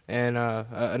 And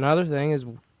another thing is,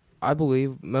 I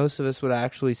believe most of us would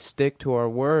actually stick to our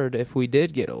word if we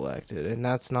did get elected, and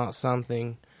that's not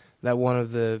something that one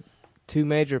of the two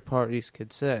major parties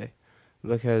could say,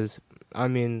 because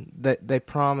they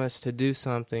promise to do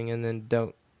something and then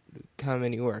don't come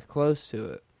anywhere close to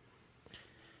it.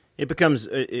 It becomes,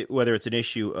 whether it's an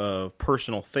issue of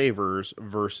personal favors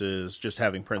versus just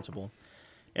having principle.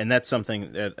 And that's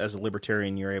something that, as a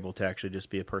libertarian, you're able to actually just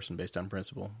be a person based on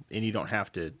principle. And you don't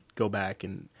have to go back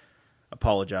and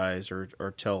apologize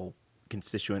or tell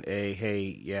constituent A,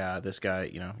 hey, yeah, this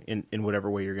guy, in whatever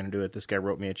way you're going to do it, this guy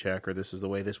wrote me a check, or this is the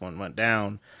way this one went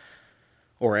down,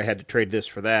 or I had to trade this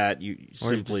for that. You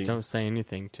simply just don't say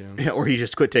anything to them. Or you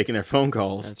just quit taking their phone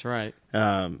calls. That's right.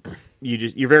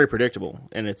 You're very predictable,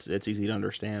 and it's easy to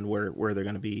understand where they're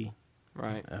going to be.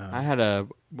 Right. I had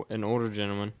an older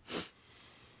gentleman,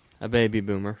 a baby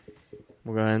boomer,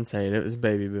 We'll go ahead and say it. It was a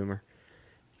baby boomer.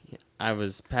 I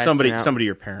was passing out. Somebody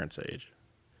your parents' age.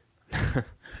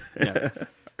 Yeah.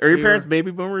 Are your parents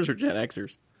baby boomers or Gen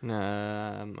Xers?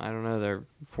 I don't know. They're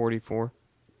 44.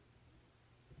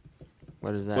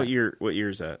 What is that? What year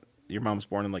is that? Your mom's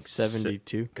born in like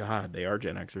 72. God, they are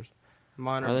Gen Xers.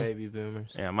 Mine are baby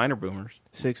boomers. Yeah, mine are boomers.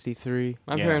 63.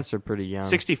 My parents are pretty young.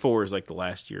 64 is like the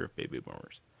last year of baby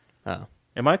boomers. Oh.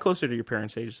 Am I closer to your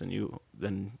parents' age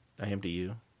than I am to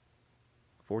you?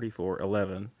 44,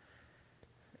 11.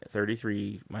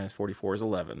 33 minus 44 is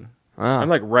 11. Wow. I'm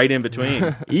like right in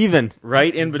between. Even.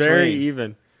 Right in between. Very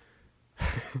even.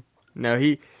 No,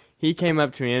 he came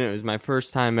up to me, and it was my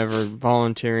first time ever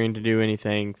volunteering to do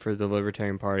anything for the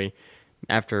Libertarian Party.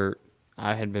 After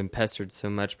I had been pestered so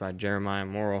much by Jeremiah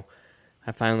Morrill,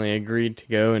 I finally agreed to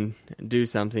go and do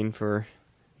something for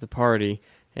the party.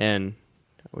 And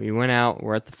we went out,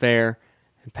 we're at the fair,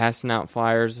 and passing out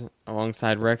flyers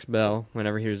alongside Rex Bell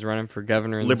whenever he was running for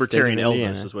governor in Libertarian the state of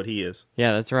Indiana. Elvis is what he is.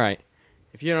 Yeah, that's right.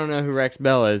 If you don't know who Rex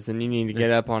Bell is, then you need to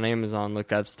get up on Amazon,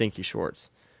 look up Stinky Shorts.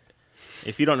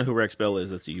 If you don't know who Rex Bell is,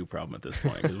 that's a you problem at this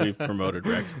point, because we've promoted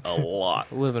Rex a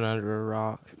lot. Living under a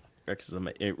rock. Rex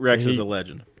is a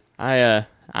legend. I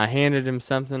handed him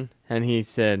something, and he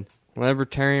said,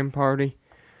 "Libertarian Party?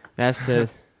 That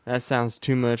sounds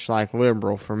too much like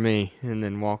liberal for me," and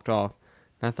then walked off.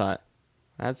 And I thought,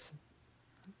 that's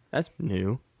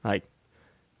new. Like,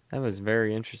 that was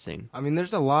very interesting. I mean,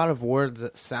 there's a lot of words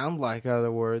that sound like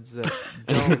other words that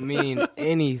don't mean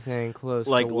anything close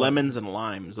like to lemons and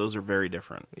limes. Those are very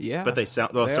different. Yeah. But they'll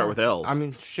start with L's. I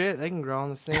mean, shit, they can grow on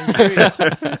the same tree.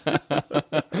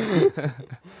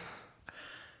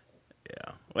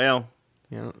 Yeah. Well,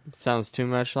 It sounds too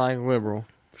much like liberal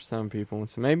for some people.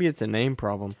 So maybe it's a name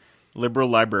problem. liberal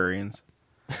librarians.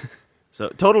 So,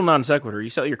 total non sequitur. You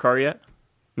sell your car yet?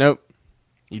 Nope.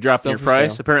 You dropping Still your for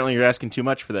price? sale. Apparently you're asking too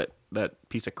much for that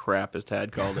piece of crap, as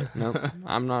Tad called it. Nope.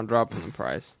 I'm not dropping the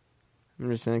price. I'm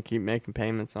just going to keep making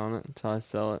payments on it until I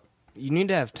sell it. You need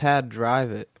to have Tad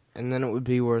drive it, and then it would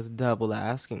be worth double the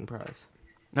asking price.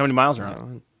 How many miles are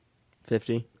on it?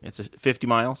 50. It's 50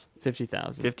 miles?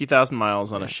 50,000. 50,000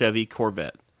 miles on a Yeah. Chevy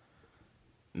Corvette.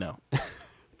 No.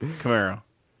 Camaro.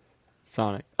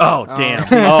 Sonic. Oh, damn.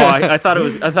 I thought I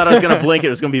was going to blink. It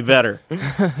was going to be better.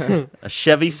 A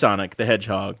Chevy Sonic the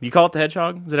Hedgehog. You call it the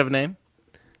Hedgehog? Does it have a name?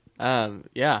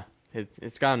 Yeah.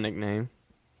 It's got a nickname.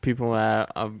 People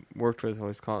I've worked with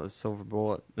always call it the Silver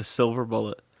Bullet. The Silver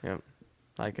Bullet. Yep.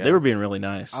 Like They were being really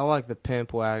nice. I like the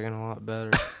pimp wagon a lot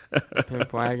better. a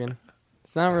pimp wagon.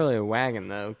 It's not really a wagon,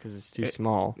 though, because it's too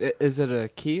small. Is it a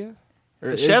Kia? Or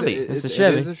It's a is Chevy. It's a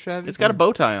Chevy. It is a Chevy? It's got a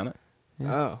bow tie on it.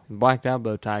 Yeah. Oh. Blacked out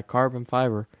bow tie, carbon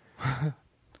fiber.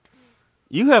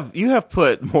 You have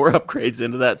put more upgrades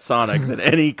into that Sonic than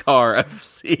any car I've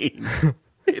seen.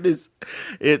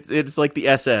 It's like the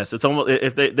SS. It's almost,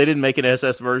 if they didn't make an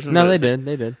SS version. No, but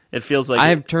they did. It feels like I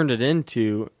have turned it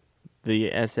into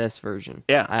the SS version.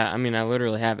 Yeah. I mean, I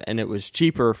literally have, and it was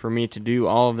cheaper for me to do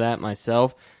all of that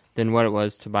myself than what it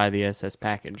was to buy the SS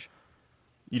package.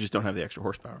 You just don't have the extra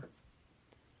horsepower.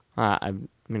 I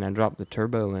mean, I dropped the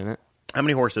turbo in it. How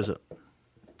many horse is it?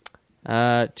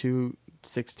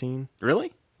 216.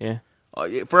 Really? Yeah.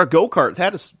 For a go-kart,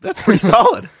 that's pretty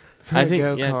solid. I think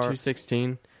go-kart.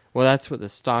 216. Well, that's what the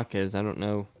stock is. I don't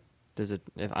know.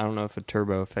 I don't know if a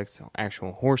turbo affects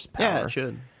actual horsepower. Yeah, it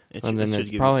should. And then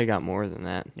it's probably got more than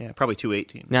that. Yeah, probably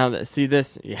 218. Now,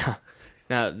 yeah.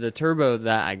 Now, the turbo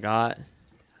that I got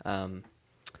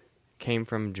came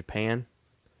from Japan,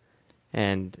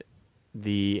 and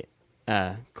the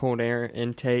cold air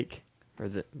intake, or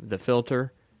the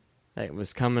filter that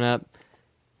was coming up,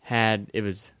 it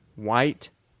was white,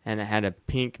 and it had a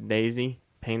pink daisy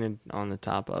painted on the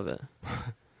top of it.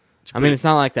 I mean, it's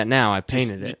not like that now. I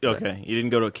painted it. Okay, you didn't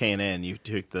go to a K&N. You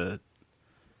took the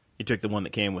one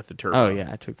that came with the turbo. Oh, yeah,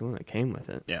 I took the one that came with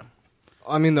it. Yeah.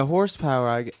 I mean, the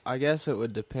horsepower, I guess it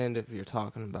would depend if you're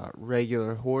talking about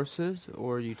regular horses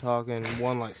or you talking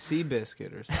one like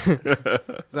Seabiscuit or something.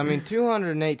 'Cause, I mean,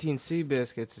 218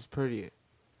 Seabiscuits is pretty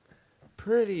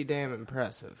damn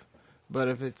impressive. But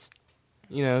if it's,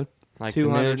 Like the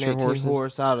miniature 218 horses.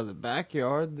 horse out of the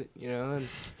backyard, then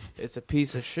it's a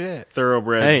piece of shit.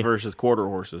 Thoroughbreds versus quarter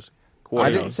horses.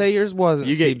 I didn't say yours wasn't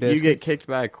You Seabiscuits. get kicked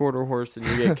by a quarter horse and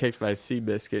you get kicked by a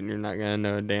Seabiscuit, and you're not going to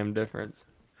know a damn difference.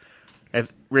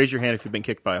 Raise your hand if you've been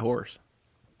kicked by a horse.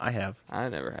 I have. I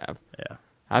never have. Yeah.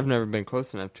 I've never been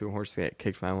close enough to a horse to get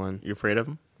kicked by one. You afraid of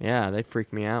them? Yeah, they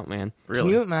freak me out, man. Really?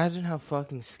 Can you imagine how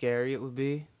fucking scary it would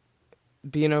be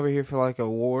being over here for like a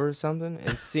war or something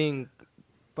and seeing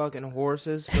fucking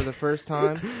horses for the first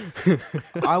time,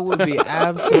 I would be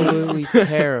absolutely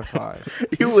terrified.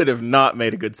 You would have not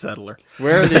made a good settler.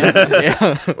 Where are these?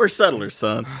 Yeah. We're settlers,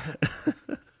 son.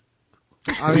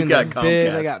 I mean, got they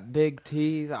Comcast. got big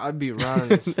teeth. I'd be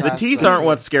running. As The fast teeth as aren't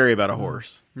what's scary about a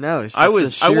horse. No, it's just I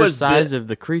was- the I sheer was size bit- of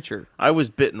the creature. I was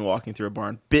bitten walking through a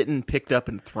barn. Bitten, picked up,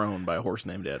 and thrown by a horse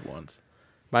named Ed once.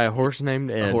 By a horse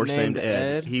named Ed. A horse named Named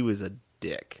Ed. Ed? He was a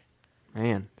dick.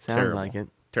 Man, sounds Terrible. like it.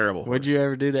 Terrible. What'd you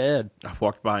ever do to Ed? I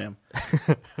walked by him.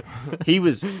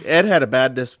 Ed had a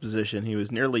bad disposition. He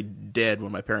was nearly dead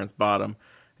when my parents bought him,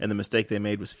 and the mistake they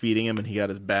made was feeding him, and he got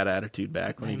his bad attitude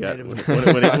back when They he got made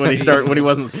him when he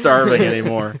wasn't starving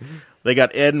anymore. They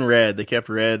got Ed and Red. They kept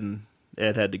Red, and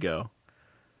Ed had to go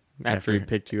After he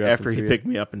picked you up. after and he threw picked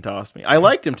me up and tossed me. I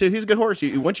liked him too. He's a good horse.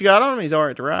 Once you got on him, he's all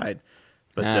right to ride.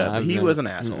 But Nah, I've he never- was an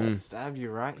asshole. Mm-mm. Stab you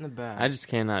right in the back. I just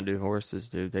cannot do horses,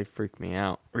 dude. They freak me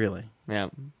out. Really. Yeah,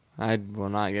 I will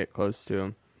not get close to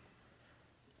them.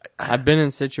 I've been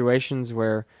in situations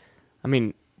where, I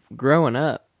mean, growing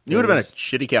up, You would have been a it was-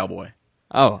 shitty cowboy.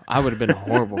 Oh, I would have been a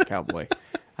horrible cowboy.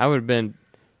 I would have been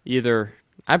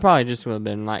I probably just would have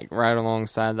been like right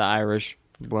alongside the Irish,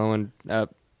 blowing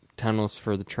up tunnels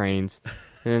for the trains.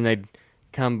 And then they'd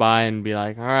come by and be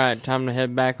like, all right, time to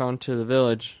head back onto the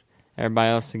village. Everybody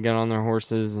else would get on their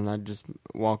horses, and I'd just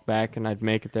walk back, and I'd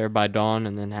make it there by dawn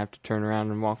and then have to turn around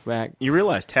and walk back. You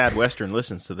realize Tad Western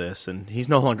listens to this, and he's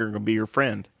no longer going to be your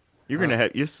friend. You're going to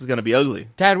have this is going to be ugly.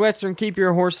 Tad Western, keep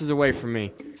your horses away from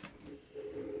me.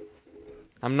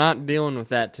 I'm not dealing with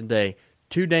that today.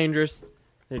 Too dangerous.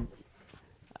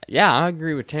 Yeah, I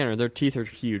agree with Tanner. Their teeth are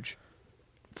huge.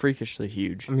 Freakishly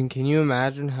huge. I mean, can you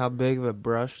imagine how big of a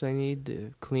brush they need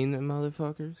to clean them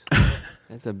motherfuckers?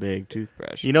 That's a big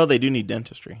toothbrush. You know they do need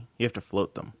dentistry. You have to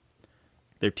float them.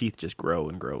 Their teeth just grow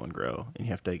and grow and grow, and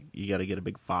you got to get a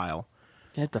big file.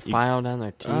 You have to file down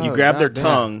their teeth. Oh, You grab their goddamn.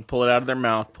 tongue, pull it out of their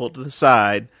mouth, pull it to the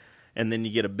side, and then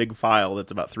you get a big file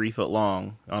that's about 3 foot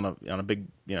long on a big,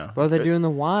 What do they do in the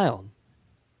wild?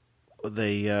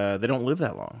 They don't live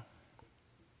that long.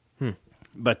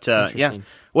 But Interesting. yeah,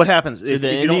 what happens Do if the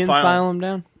you don't Indians file them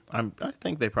down? I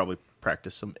think they probably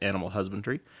practice some animal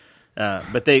husbandry,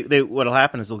 but what'll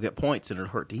happen is they'll get points and it'll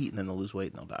hurt to eat, and then they'll lose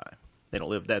weight and they'll die. They don't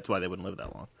live. That's why they wouldn't live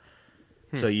that long.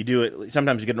 So you do it.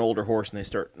 Sometimes you get an older horse and they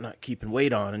start not keeping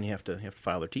weight on, and you have to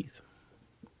file their teeth.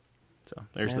 So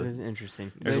That is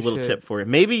interesting. there's a They little should. tip for you.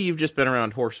 Maybe you've just been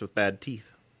around horse with bad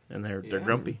teeth, and they're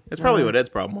grumpy. That's probably what Ed's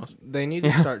problem was. They need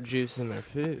to start juicing their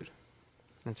food.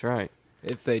 That's right.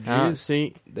 If they juice,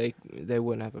 See, they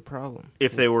wouldn't have a problem.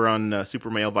 If they were on Super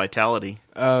Male Vitality,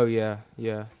 Oh yeah,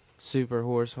 yeah. Super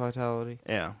horse vitality.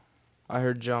 yeah. I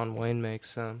heard John Wayne makes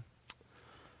some.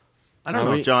 I don't Now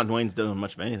know we- if John Wayne's doing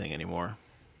much of anything anymore.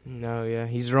 No, yeah,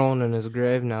 he's rolling in his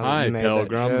grave now. That Hi, you made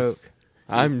pilgrims. That joke.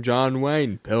 I'm John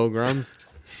Wayne, pilgrims.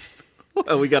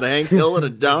 Well, we got a Hank Hill and a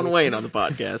John Wayne on the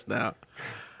podcast now.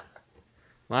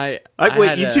 I Wait,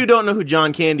 had you two don't know who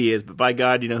John Candy is, but by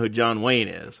God, you know who John Wayne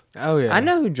is. Oh yeah, I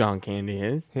know who John Candy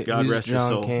is. God Who's rest his John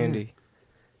soul. Candy.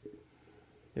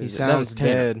 That He was sounds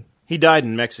Tanner. dead. He died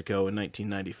in Mexico in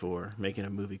 1994, making a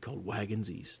movie called Wagons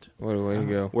East, What a way to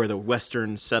go. where the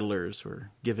Western settlers were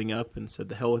giving up and said,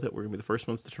 "The hell with it, we're gonna be the first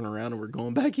ones to turn around, and we're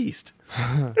going back east."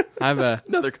 I've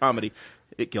Another comedy.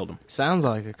 It killed him. Sounds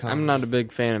like a comedy. I'm not a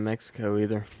big fan of Mexico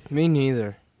either. Me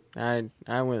neither. I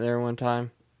went there one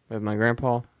time with my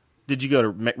grandpa. Did you go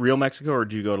to real Mexico, or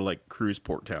did you go to like Cruz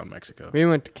Port Town, Mexico? We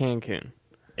went to Cancun.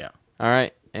 Yeah. All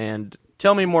right, and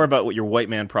Tell me more about what your white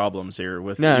man problems here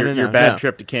with No, your no, bad no.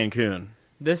 trip to Cancun.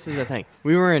 this is the thing.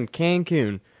 We were in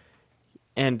Cancun,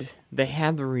 and they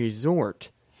had the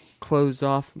resort closed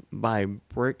off by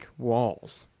brick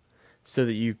walls so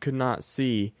that you could not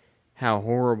see how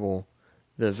horrible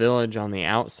the village on the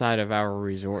outside of our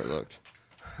resort looked.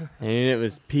 And it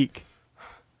was peak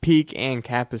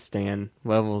Ancapistan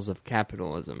levels of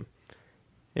capitalism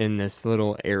in this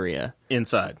little area.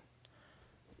 Inside.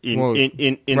 Well,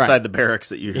 Inside right. the barracks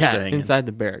that you're Yeah, staying inside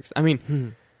the barracks. I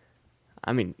mean,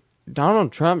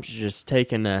 Donald Trump's just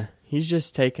taking a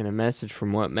message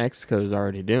from what Mexico's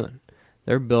already doing.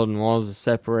 They're building walls to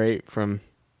separate from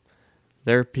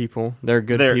their people, their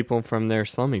good people, from their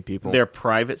slummy people. in. Their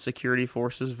private security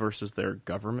forces versus their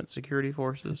government security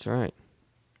forces. That's right.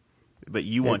 But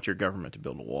you want your government to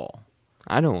build a wall.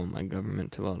 I don't want my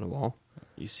government to build a wall.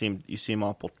 You seem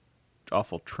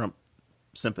awful Trump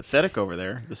sympathetic over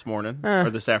there this morning or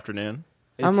this afternoon.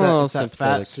 I'm It's a little it's that sympathetic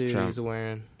fat to suit Trump. he's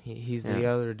wearing. He's the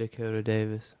Yeah. other Dakota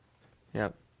Davis.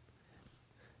 Yep.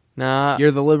 Nah,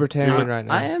 You're the libertarian right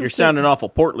now. I am. You're sounding awful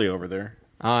portly over there.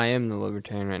 I am the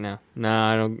libertarian right now. No,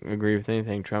 I don't agree with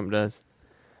anything Trump does.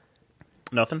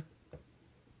 Nothing?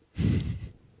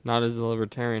 not as a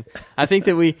libertarian. I think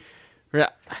that we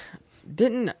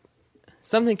didn't.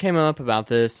 Something came up about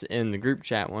this in the group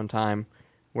chat one time,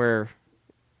 where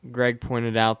Greg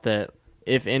pointed out that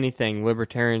if anything,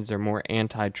 libertarians are more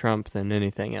anti-Trump than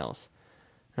anything else.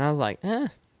 And I was like, I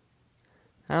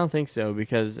don't think so,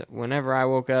 because whenever I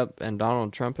woke up and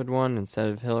Donald Trump had won instead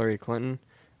of Hillary Clinton,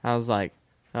 I was like,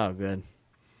 oh, good.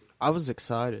 I was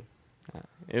excited.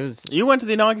 It was. You went to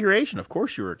the inauguration. Of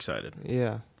course you were excited.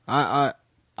 Yeah. I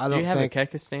don't Do you have think... a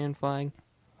Kyrgyzstan flag?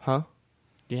 Huh?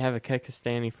 Do you have a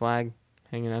Kyrgyzstani flag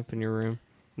hanging up in your room?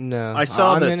 No. I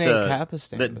saw I'm that in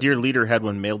Ancapistan, that but- dear leader had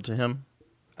one mailed to him.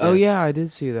 Oh, yeah, I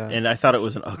did see that. And I thought it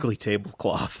was an ugly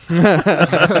tablecloth.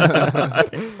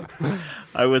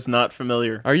 I was not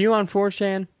familiar. Are you on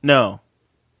 4chan? No,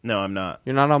 I'm not.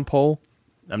 You're not on Poll?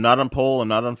 I'm not on Poll. I'm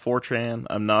not on 4chan.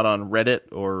 I'm not on Reddit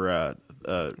or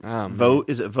man. Vote.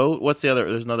 Is it Vote? What's the other?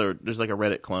 There's like a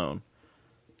Reddit clone.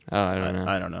 Oh, I don't know.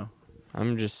 I don't know.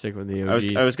 I'm just sick with the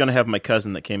OGs. I was going to have my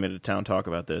cousin that came into town talk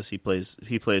about this. He plays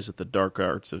with the dark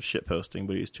arts of shitposting,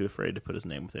 but he was too afraid to put his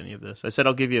name with any of this. I said,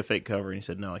 I'll give you a fake cover, and he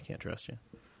said, no, I can't trust you.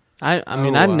 I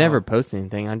mean, Oh, I wow. never post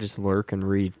anything. I just lurk and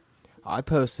read. I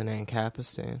post in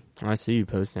Ancapistan. I see you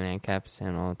posting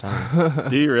Ancapistan all the time.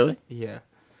 Do you really? Yeah.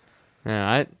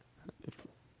 Yeah,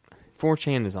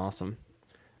 4chan is awesome.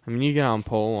 I mean, you get on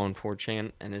Poll on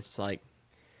 4chan, and it's like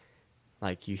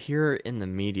you hear it in the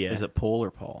media. Is it Paul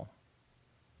or Paul?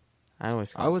 I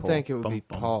always call I would Poll. think it would be Bum,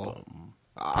 bum, Paul. bum.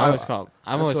 I've always called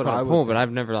what I would Poll, but think.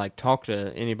 I've never talked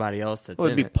to anybody else that's Well,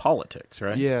 it'd in be it. politics,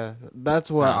 right? Yeah,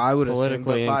 that's what No, I would assume.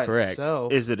 politically But by incorrect.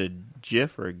 itself, Is it a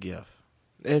GIF or a GIF?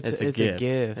 it's a GIF,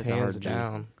 It's a hands hard G.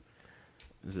 down.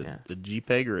 Is it Yeah. a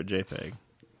JPEG or a JPEG?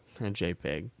 A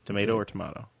JPEG. Tomato or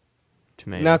tomato?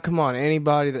 Tomato. Now, come on,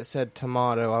 anybody that said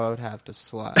tomato, I would have to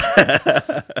slap.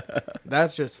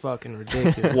 That's just fucking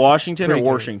ridiculous. Washington or Freaking-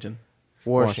 Washington?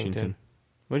 Washington.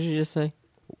 What did you just say?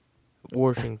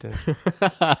 Washington.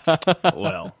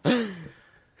 Well,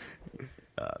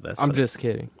 that's. I'm just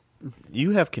kidding.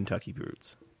 You have Kentucky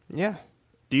roots. Yeah.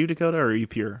 Do you, Dakota, or are you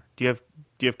pure? Do you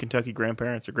have Kentucky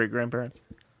grandparents or great grandparents?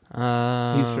 He's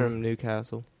from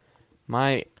Newcastle.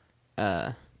 My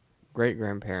great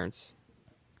grandparents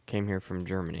came here from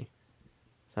Germany,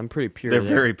 so I'm pretty pure. They're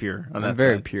there. very pure on that I'm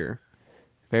very side. pure.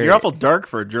 Very, You're awful dark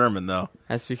for a German, though.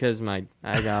 That's because I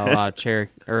got a lot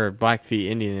of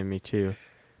Blackfeet Indian in me too,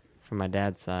 from my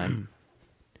dad's side.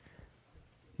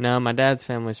 No, my dad's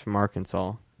family's from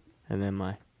Arkansas, and then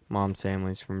my mom's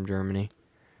family's from Germany.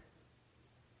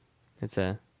 It's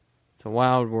a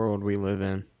wild world we live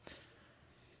in.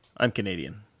 I'm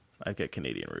Canadian. I've got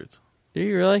Canadian roots. Do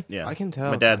you really? Yeah, I can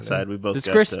tell, My dad's kinda. side, we both Does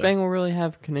got. Chris Spangle really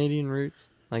have Canadian roots?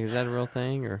 Like, is that a real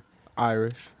thing, or?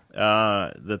 Irish.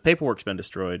 The paperwork's been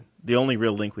destroyed. The only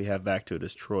real link we have back to it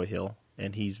is Troy Hill,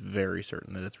 and he's very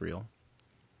certain that it's real.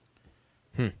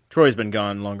 Troy's been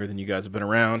gone longer than you guys have been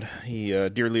around. He,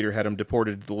 dear leader, had him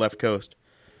deported to the left coast,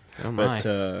 Oh my!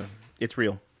 but it's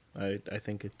real. I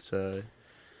think it's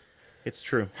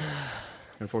true.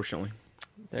 Unfortunately.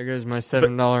 There goes my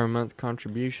 $7 a month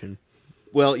contribution.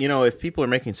 Well, if people are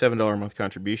making $7 a month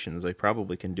contributions, they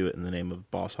probably can do it in the name of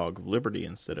Boss Hog of Liberty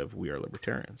instead of We Are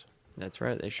Libertarians. That's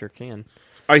right, they sure can.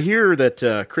 I hear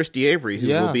that Christy Avery, who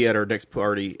Yeah. will be at our next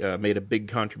party, made a big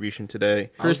contribution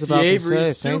today. I was Christy about to Avery,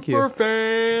 say, thank you. super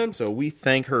fan. So we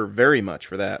thank her very much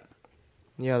for that.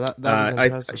 Yeah, that was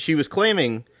impressive. She was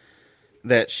claiming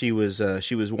that she was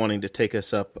wanting to take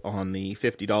us up on the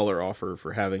 $50 offer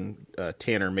for having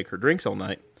Tanner make her drinks all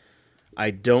night.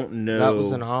 I don't know. That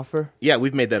was an offer? Yeah,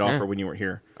 we've made that offer Yeah. when you weren't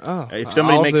here. Oh, If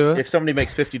somebody I'll makes do it. if somebody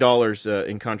makes $50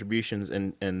 in contributions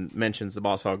and mentions the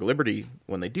Boss Hog of Liberty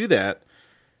when they do that,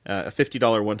 a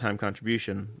 $50 one-time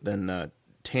contribution, then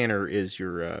Tanner is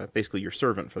your basically your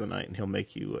servant for the night, and he'll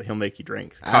make you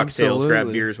drinks, cocktails, grab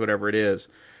Absolutely. beers, whatever it is.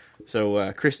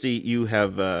 So, Christy,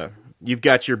 you've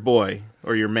got your boy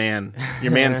or your man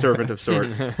servant of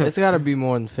sorts. It's got to be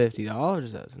more than $50,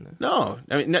 doesn't it? No,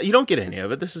 I mean, no, you don't get any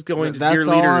of it. This is going to That's dear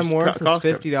all leaders. I'm worth cost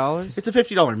is $50? It's a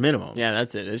 $50 minimum. Yeah,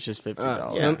 that's it. It's just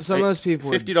 $50. yeah. Some of those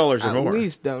people would $50 or at more.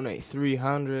 least donate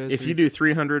 $300. If you do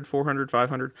 300, 400,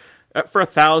 500, for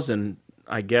 1,000,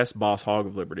 I guess Boss Hog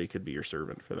of Liberty could be your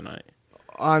servant for the night.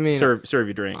 I mean, Serve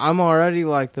you drinks. I'm already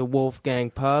like the Wolfgang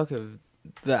Puck of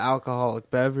the alcoholic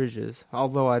beverages.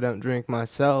 Although I don't drink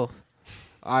myself,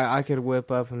 I could whip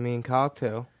up a mean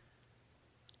cocktail.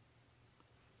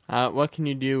 What can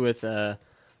you do with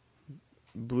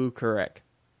blue Curaca?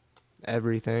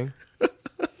 Everything.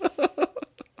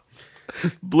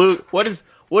 Blue. What is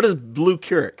Blue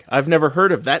Curaca? I've never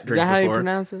heard of that Is drink that how you before.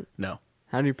 pronounce it? No,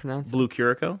 How do you pronounce Blue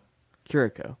Curaca. it?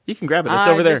 Curaca. You can grab it. It's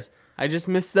over there. I just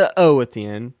missed the O at the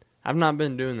end. I've not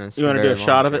been doing this. You want to do a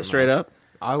shot of it straight up?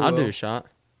 I'll do a shot.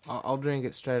 I'll drink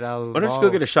it straight out of the Why don't bottle. you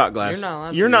go get a shot glass? You're not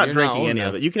allowed You're to. not You're drinking not old any of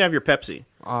enough. it. You can have your Pepsi.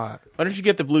 All right. Why don't you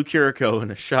get the blue Curaca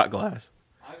in a shot glass?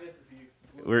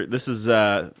 This is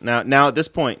now at this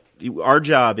point, our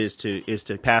job is to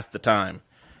pass the time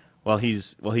while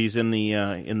he's in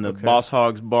the Boss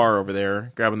Hogs bar over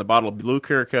there, grabbing the bottle of blue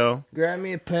Curaca Grab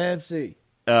me a Pepsi.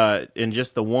 in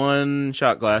just the one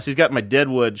shot glass. He's got my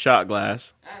Deadwood shot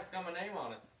glass. It's got my name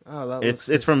on it. Oh, that It's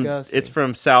looks disgusting. it's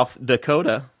from South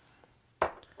Dakota.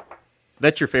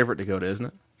 That's your favorite Dakota, isn't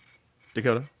it?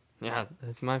 Dakota? Yeah,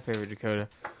 that's my favorite Dakota.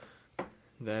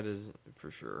 That is for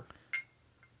sure.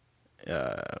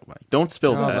 Don't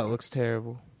spill Oh, that. that looks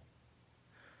terrible.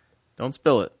 Don't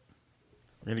spill it.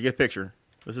 We're gonna get a picture.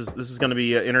 This is going to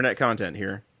be internet content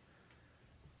here.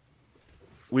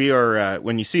 We are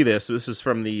when you see this is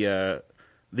from the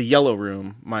yellow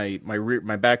room, my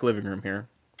back living room here.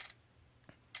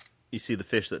 You see the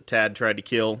fish that Tad tried to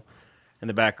kill in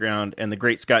the background, and the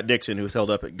great Scott Dixon, who was held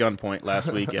up at gunpoint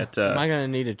last week at. Am I gonna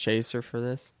need a chaser for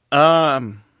this?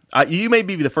 You may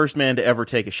be the first man to ever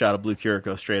take a shot of blue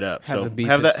Curaca straight up. Had So to beat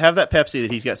have this. that Pepsi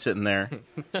that he's got sitting there.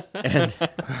 And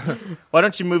why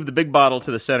don't you move the big bottle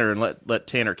to the center and let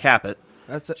Tanner cap it,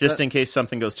 in case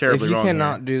something goes terribly If you wrong.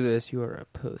 cannot do this, you are a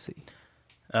pussy.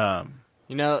 Here.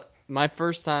 You know, my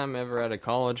first time ever at a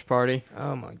college party,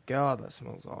 Oh my god, that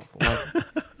smells awful.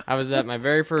 I was at my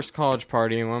very first college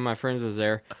party, and one of my friends was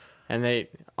there, and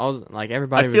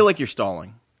everybody. I feel like you're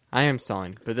stalling. I am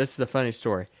stalling, but this is a funny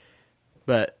story.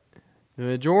 But the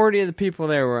majority of the people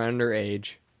there were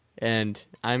underage, and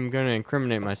I'm going to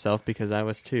incriminate myself because I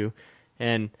was too.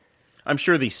 And I'm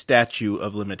sure the statute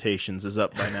of limitations is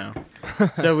up by now.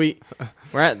 so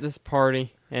we're at this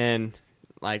party, and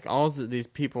all that these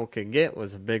people could get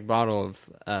was a big bottle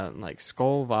of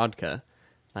Skull vodka,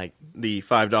 The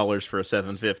 $5 for a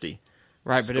 $7.50.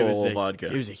 right? But it was Skull vodka.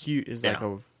 It was a huge. It was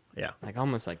Yeah.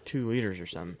 almost 2 liters or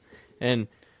something, and.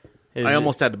 I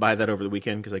almost had to buy that over the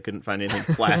weekend because I couldn't find anything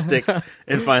plastic,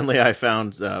 and finally I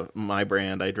found my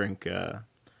brand. I drink.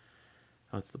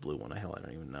 What's the blue one? I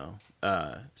don't even know.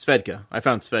 Svedka. I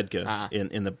found Svedka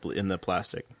in the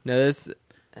plastic. No, this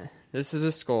was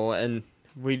a Skull, and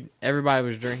everybody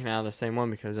was drinking out of the same one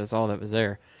because that's all that was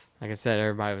there. Like I said,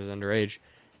 everybody was underage,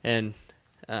 and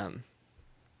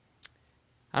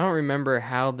I don't remember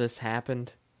how this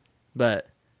happened, but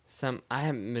I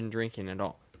haven't been drinking at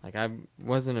all. I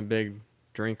wasn't a big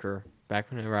drinker back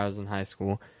whenever I was in high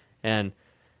school, and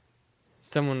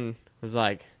someone was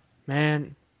like,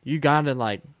 "Man, you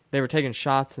gotta they were taking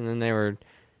shots and then they were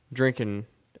drinking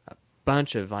a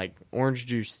bunch of orange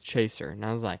juice chaser, and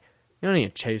I was like, you don't need a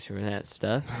chaser with that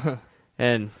stuff.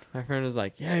 And my friend was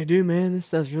like, yeah, I do, man. This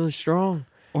stuff's really strong.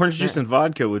 Orange juice and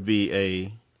vodka would be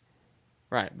a...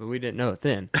 Right, but we didn't know it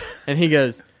then. And he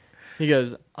goes,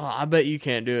 oh, I bet you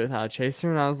can't do it without a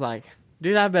chaser. And I was like,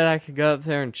 dude, I bet I could go up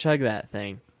there and chug that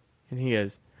thing. And he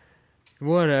goes,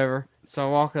 whatever. So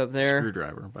I walk up there,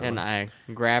 Screwdriver, by the and way.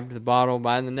 I grabbed the bottle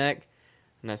by the neck,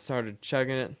 and I started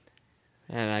chugging it,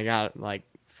 and I got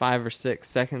 5 or 6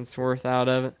 seconds worth out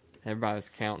of it. Everybody was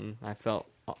counting. I felt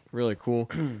really cool.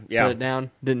 Yeah. Put it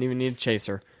down. Didn't even need a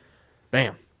chaser.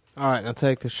 Bam. All right, now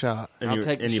take the shot. And I'll you,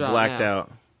 take the and you shot blacked now.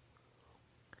 out.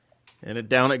 And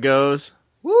down it goes.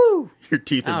 Woo! Your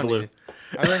teeth I are don't blue. need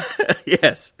it. Are they?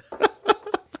 Yes.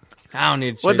 I don't need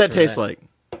a chaser. What'd that for taste like?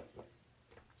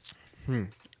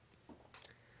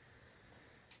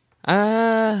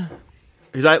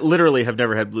 Because I literally have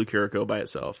never had blue Curaca by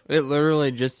itself. It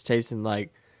literally just tasted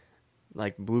like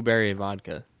blueberry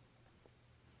vodka.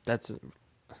 That's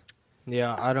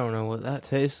Yeah, I don't know what that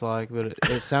tastes like, but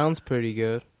it sounds pretty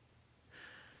good.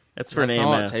 That's for that's an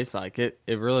all it AMF. tastes like. It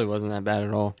really wasn't that bad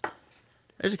at all.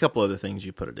 There's a couple other things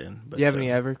you put it in. But, Do you have any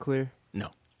Everclear?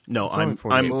 No, It's only I'm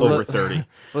 48. over Well, 30.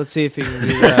 Let's see if you can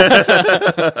do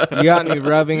that. You got any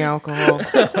rubbing alcohol?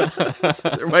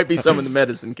 There might be some in the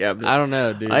medicine cabinet. I don't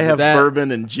know, dude. I have that,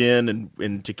 bourbon and gin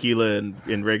and tequila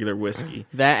and regular whiskey.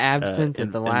 That absinthe and-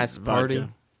 at the and last vodka. party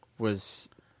was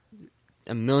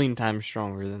a million times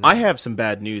stronger than that. I have some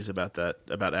bad news about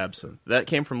absinthe. That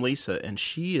came from Lisa, and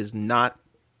she is not.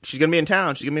 She's going to be in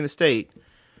town. She's going to be in the state.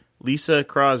 Lisa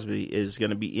Crosby is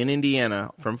going to be in Indiana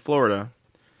from Florida.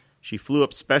 She flew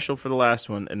up special for the last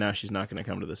one, and now she's not going to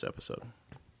come to this episode.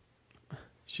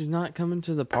 She's not coming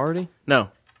to the party? No,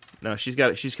 she's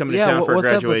coming to Yeah, town for a what's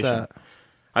up with graduation.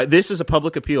 that? This is a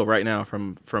public appeal right now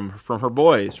from her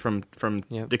boys, from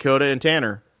Yep. Dakota and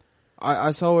Tanner.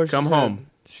 I saw where she Come said, home.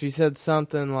 She said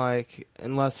something like,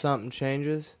 unless something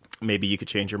changes. Maybe you could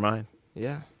change your mind.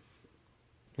 Yeah.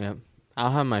 Yep.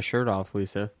 I'll have my shirt off,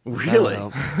 Lisa. Really?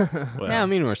 That'll help. Well, Yeah, I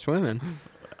mean, we're swimming.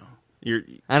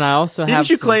 And I also Didn't have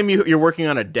you claim you're working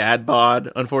on a dad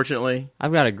bod, unfortunately?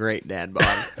 I've got a great dad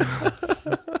bod.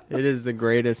 It is the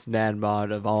greatest dad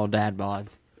bod of all dad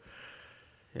bods.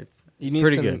 It's need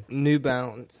pretty some good. New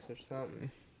Balance or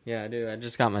something. Yeah, I do. I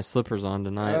just got my slippers on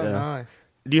tonight, Oh, though. nice.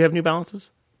 Do you have New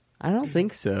Balances? I don't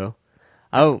think so.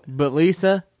 Oh, but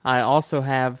Lisa, I also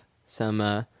have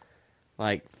some,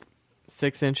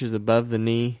 6 inches above the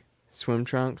knee swim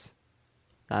trunks.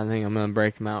 I think I'm going to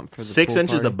break them out for the 6 pool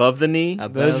inches party. above the knee?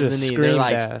 Above Those the just knee. scream They're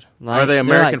like, dad. Are they they're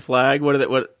American like- flag? What are they?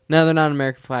 What No, they're not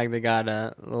American flag. They got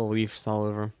little leaves all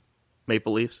over them.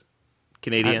 maple leaves?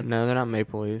 Canadian? No, they're not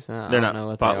maple leaves. I They're don't not know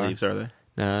what pot they are. leaves, are they?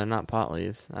 No, they're not pot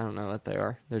leaves. I don't know what they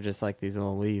are. They're just like these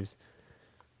little leaves.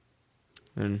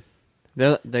 And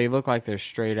they look like they're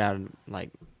straight out of,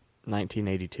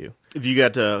 1982. Have you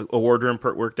got a wardrobe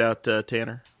worked out,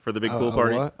 Tanner, for the big pool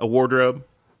party? what? A wardrobe?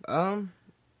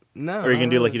 No. Or are you going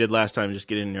to do like you did last time, just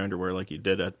get in your underwear like you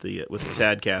did at with the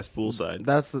Tadcast poolside?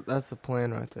 That's the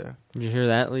plan right there. Did you hear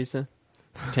that, Lisa?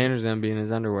 Tanner's going to be in his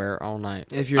underwear all night.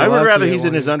 If you're I would lucky, rather it he's in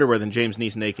won't his be- underwear than James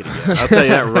Neese naked again. I'll tell you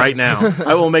that right now.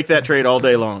 I will make that trade all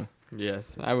day long.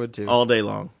 Yes, I would too. All day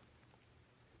long.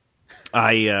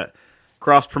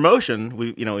 Cross promotion.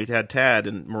 We had Tad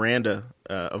and Miranda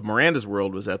of Miranda's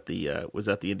World was at the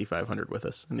Indy 500 with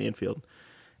us in the infield,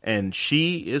 and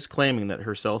she is claiming that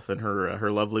herself and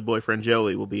her lovely boyfriend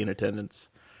Joey will be in attendance.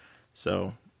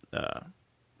 So,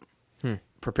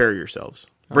 prepare yourselves.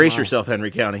 Brace my. yourself,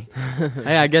 Henry County.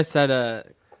 Hey, I guess that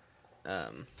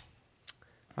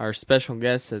our special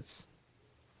guest, that's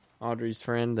Audrey's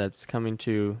friend, that's coming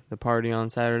to the party on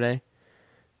Saturday,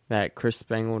 that Chris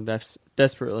Spangle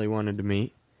desperately wanted to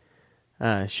meet.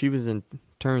 She was in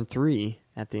turn 3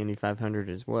 at the Indy 500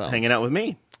 as well. Hanging out with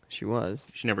me. She was.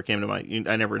 She never came to I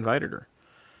never invited her.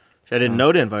 I didn't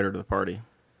know to invite her to the party.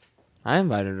 I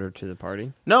invited her to the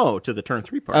party. No, to the turn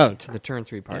 3 party. Oh, to the turn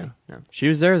 3 party. No, she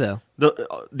was there though.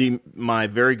 My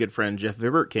very good friend Jeff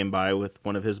Vibert came by with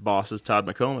one of his bosses, Todd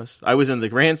McComas. I was in the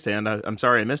grandstand. I'm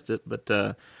sorry I missed it, but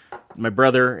my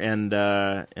brother and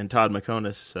Todd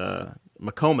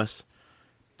McComas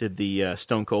did the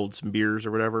Stone Cold some beers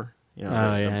or whatever.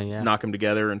 Yeah. Knock them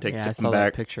together and take I them saw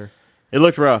back. that picture. It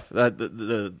looked rough.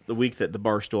 The week that the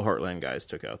Barstool Heartland guys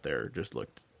took out there just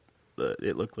looked.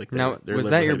 It looked like Now, was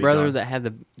that your brother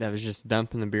that was just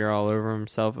dumping the beer all over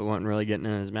himself? It wasn't really getting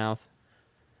in his mouth.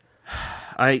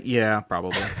 Yeah,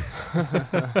 probably.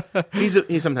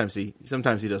 Sometimes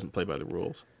he doesn't play by the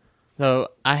rules. So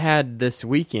I had this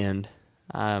weekend.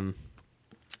 I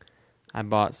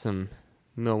bought some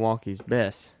Milwaukee's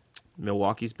Best.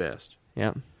 Milwaukee's Best.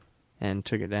 Yep, and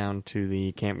took it down to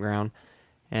the campground,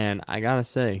 and I gotta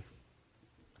say,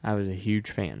 I was a huge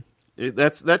fan.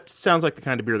 That sounds like the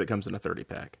kind of beer that comes in a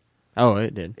 30-pack. Oh,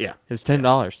 it did. Yeah. It was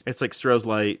 $10. It's like Stroh's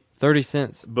Light, 30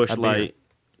 cents. Busch a beer. Light,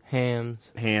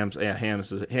 Hams. Hams. Yeah,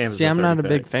 Hams is See, I'm not a 30-pack.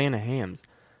 big fan of hams,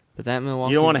 but that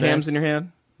Milwaukee's You don't want a Best, Hams in your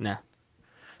hand? No.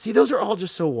 See, those are all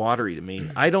just so watery to me.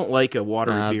 I don't like a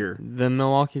watery beer. The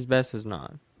Milwaukee's Best was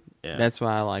not. Yeah. That's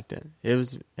why I liked it. It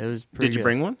was pretty Did you good.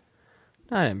 bring one?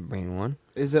 I didn't bring one.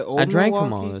 Is it old I drank Milwaukee?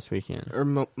 them all this weekend. Or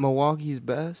Milwaukee's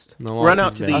Best? Milwaukee's Run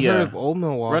out to Best. the I've heard of old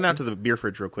Milwaukee. run out to the beer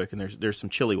fridge real quick, and there's some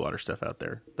chili water stuff out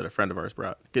there that a friend of ours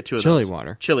brought. Get 2 of Chili those.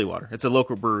 water. Chili water. It's a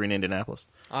local brewery in Indianapolis.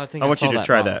 I think I want you saw to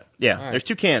try bottle. that. Yeah, All right. there's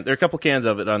 2 cans. There are a couple cans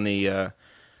of it on the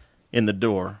in the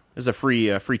door. There's a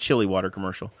free chili water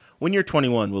commercial. When you're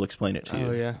 21, we'll explain it to you.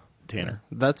 Oh, yeah. Tanner.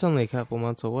 That's only a couple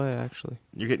months away, actually.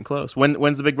 You're getting close.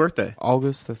 When's the big birthday?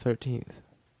 August the 13th.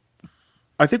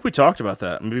 I think we talked about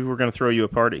that. Maybe we're going to throw you a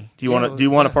party. Do you Yeah, want to? Do you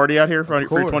want a yeah. party out here for your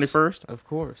course. 21st? Of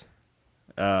course.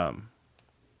 As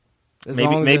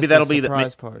Maybe maybe that'll be the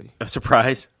surprise party. a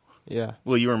surprise. Yeah.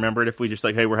 Will you remember it if we just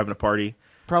like, hey, we're having a party?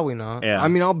 Probably not. Yeah. I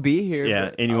mean, I'll be here. Yeah,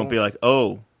 but and you I won't be like,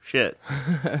 oh shit,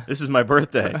 this is my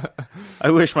birthday. I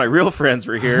wish my real friends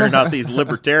were here, not these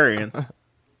libertarians.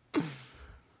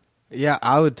 Yeah,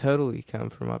 I would totally come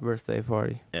for my birthday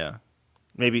party. Yeah,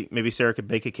 maybe Sarah could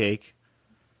bake a cake,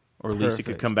 or Lisa could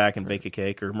Perfect. come back and bake a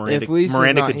cake, or If Lisa's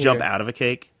Miranda not could jump here. out of a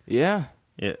cake. Yeah,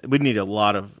 Yeah, we'd need a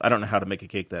lot of. I don't know how to make a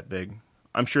cake that big.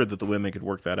 I'm sure that the women could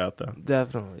work that out though.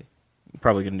 definitely.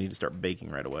 Probably going to need to start baking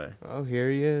right away. Oh, here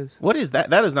he is. What is that?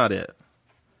 That is not it.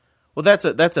 Well, that's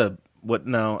a what?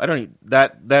 No, I don't.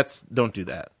 That's don't do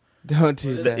that. Don't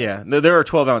do that. Yeah, there are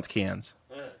 12-ounce cans.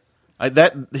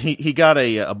 He got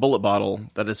a bullet bottle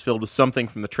that is filled with something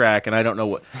from the track, and I don't know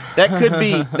what that could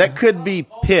be. That could be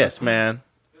piss, man.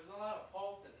 There's a lot of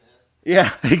pulp in this.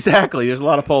 Yeah, exactly. There's a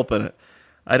lot of pulp in it.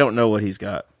 I don't know what he's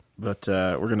got, but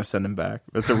we're gonna send him back.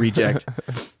 That's a reject.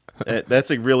 That's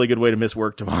a really good way to miss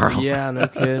work tomorrow. Yeah, no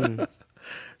kidding.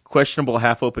 Questionable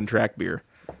half-open track beer.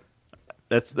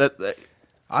 that.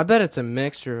 I bet it's a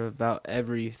mixture of about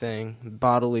everything,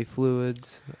 bodily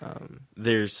fluids.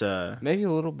 There's Maybe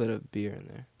a little bit of beer in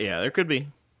there. yeah, there could be.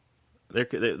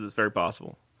 It's very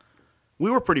possible. We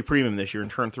were pretty premium this year. In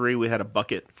turn 3, we had a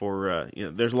bucket for,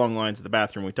 there's long lines at the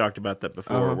bathroom. We talked about that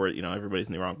before where, everybody's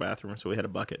in the wrong bathroom, so we had a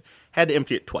bucket. Had to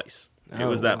empty it twice. It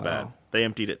was that bad. They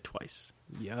emptied it twice.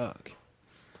 Yuck.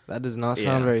 That does not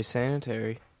sound very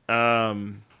sanitary.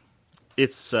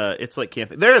 It's like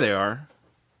camping. There they are.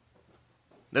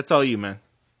 That's all you, man.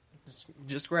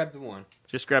 Just grab the one.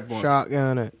 Just grab one.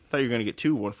 Shotgun it. I thought you were going to get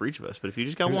 2, one for each of us, but if you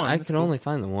just got one, I that's can cool. only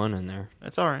find the one in there.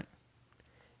 That's all right.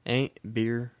 Ain't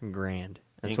beer grand.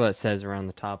 That's what it says around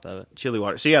the top of it. Chili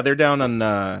water. So, yeah, they're down on,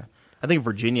 I think,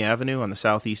 Virginia Avenue on the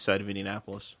southeast side of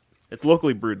Indianapolis. It's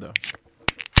locally brewed, though.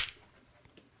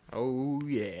 Oh,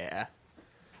 yeah.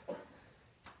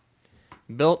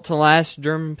 Built to last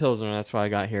German Pilsner. That's what I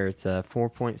got here. It's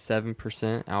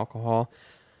 4.7% alcohol.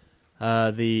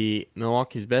 The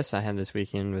Milwaukee's Best I had this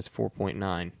weekend was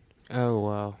 4.9. Oh,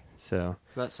 wow. So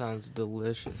That sounds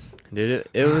delicious. dude,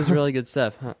 it was really good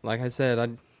stuff. Like I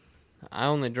said, I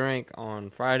only drank on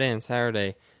Friday and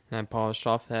Saturday, and I polished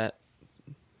off that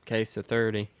case of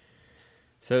 30.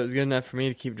 So it was good enough for me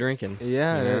to keep drinking.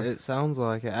 Yeah, you know? it sounds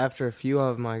like it. After a few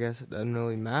of them, I guess it doesn't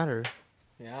really matter.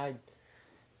 Yeah, I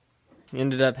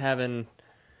ended up having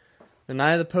the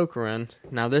night of the poker run.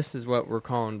 Now this is what we're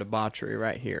calling debauchery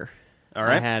right here. All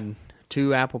right. I had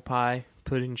 2 apple pie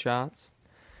pudding shots.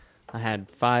 I had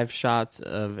 5 shots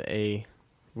of a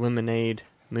lemonade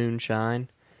moonshine.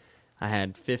 I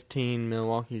had 15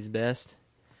 Milwaukee's Best,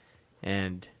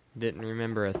 and didn't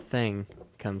remember a thing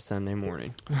come Sunday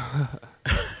morning.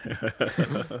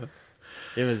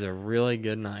 It was a really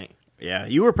good night. Yeah,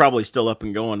 you were probably still up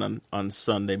and going on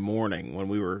Sunday morning when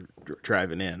we were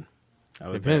driving in.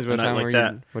 Depends what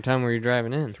time what time were you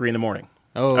driving in? 3 in the morning.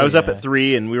 Oh, I was up yeah. at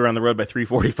 3, and we were on the road by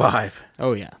 3:45.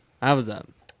 Oh yeah, I was up.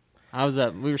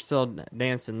 We were still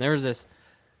dancing. There's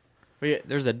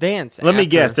a dance. Let me after-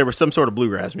 guess, there was some sort of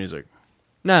bluegrass music.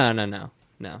 No.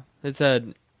 It's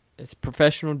a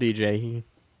professional DJ.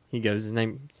 He goes. His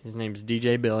name's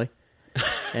DJ Billy.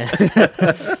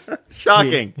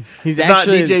 Shocking. He's It's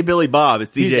actually not DJ Billy Bob.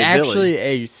 It's DJ he's Billy. actually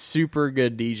a super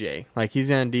good DJ. Like he's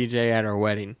gonna DJ at our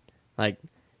wedding. Like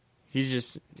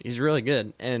he's really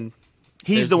good. And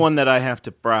He's the one that I have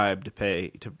to bribe to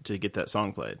pay to get that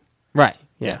song played. right.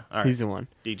 Yeah, Yeah. all right. He's the one.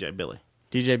 DJ Billy.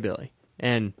 DJ Billy.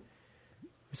 And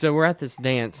so we're at this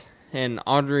dance, and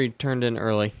Audrey turned in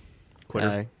early.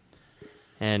 Quitter.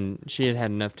 And she had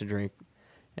enough to drink.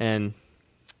 And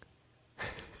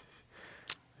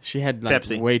she had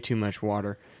Pepsi. way too much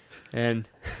water. And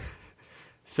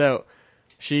so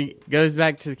she goes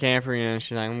back to the camper, and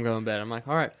she's like, I'm going to bed. I'm like,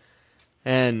 all right.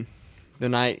 And the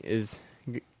night is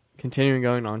continuing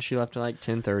going on. She left at like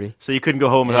 10:30. So you couldn't go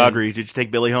home with And- Audrey. Did you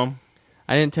take Billy home?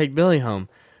 I didn't take Billy home,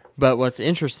 but what's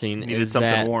interesting Needed is something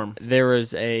that warm. there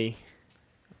was a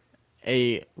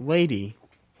lady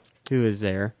who was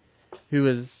there who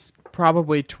was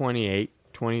probably 28,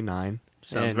 29.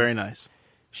 Sounds and very nice.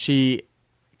 She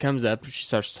comes up and she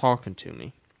starts talking to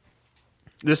me.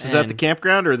 This is at the And-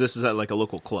 campground, or this is at like a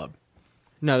local club?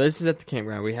 No, this is at the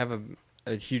campground. We have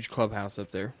a huge clubhouse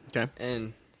up there. Okay.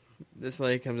 And this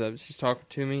lady comes up, she's talking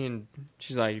to me, and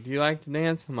she's like, do you like to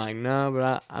dance? I'm like, no,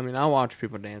 but I'll watch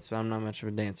people dance, but I'm not much of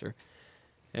a dancer.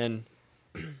 And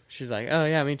she's like, oh,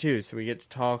 yeah, me too. So we get to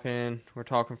talking. We're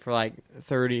talking for like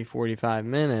 30, 45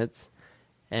 minutes.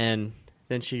 And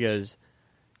then she goes,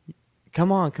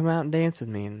 come on, come out and dance with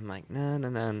me. And I'm like,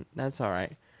 no, that's all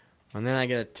right. And then I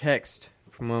get a text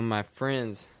from one of my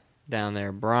friends down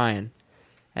there, Brian,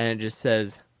 and it just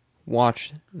says,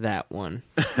 watch that one.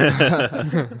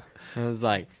 I was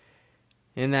like,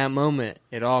 in that moment,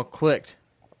 it all clicked.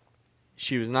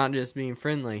 She was not just being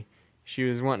friendly. She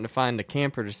was wanting to find a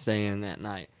camper to stay in that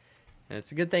night. And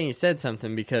it's a good thing you said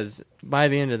something, because by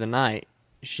the end of the night,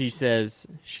 she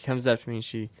comes up to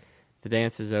me, the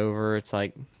dance is over. It's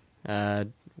like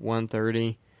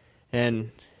 1:30.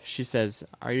 And she says,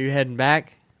 are you heading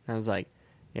back? And I was like,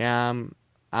 yeah,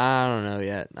 I don't know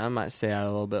yet. I might stay out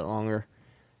a little bit longer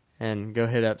and go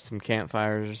hit up some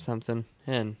campfires or something.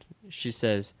 And she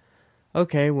says,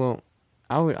 okay, well,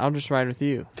 I'll just ride with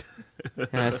you.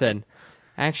 And I said,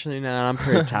 actually, no, I'm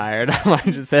pretty tired. I might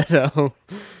just head home.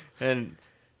 And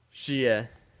she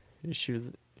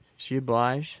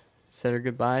obliged, said her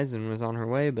goodbyes, and was on her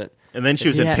way. But And then she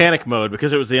was in panic mode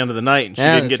because it was the end of the night, and she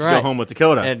Yeah, didn't get that's to go right. home with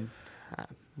Dakota. And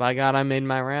by God, I made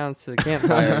my rounds to the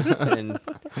campfires, and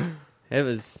it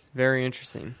was very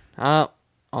interesting.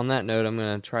 On that note, I'm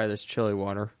going to try this chili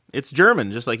water. It's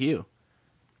German, just like you.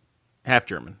 Half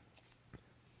German.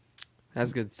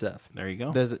 That's good stuff. There you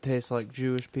go. Does it taste like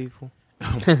Jewish people?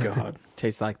 Oh my God.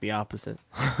 Tastes like the opposite.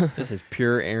 This is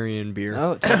pure Aryan beer.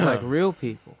 No, it tastes like real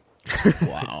people.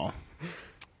 Wow.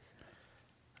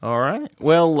 All right.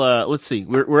 Well, let's see.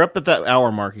 We're up at that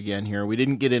hour mark again here. We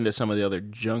didn't get into some of the other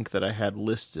junk that I had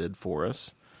listed for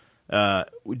us.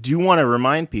 We do want to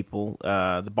remind people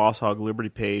the Boss Hog Liberty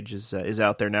page is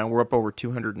out there now. We're up over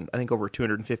 200, I think over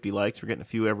 250 likes. We're getting a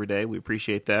few every day. We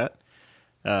appreciate that.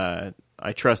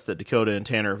 I trust that Dakota and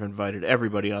Tanner have invited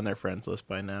everybody on their friends list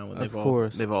by now, and Of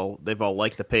course. they've all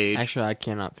liked the page. Actually, I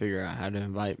cannot figure out how to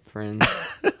invite friends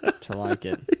to like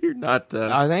it. You're not.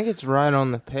 I think it's right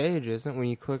on the page, isn't it? When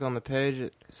you click on the page,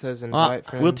 it says invite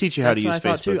friends. We'll teach you how to use That's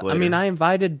what I thought, Facebook too. later. I mean, I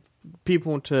invited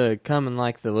people to come and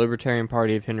like the Libertarian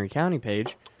Party of Henry County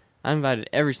page. I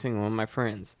invited every single one of my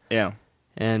friends, Yeah.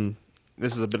 and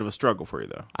This is a bit of a struggle for you,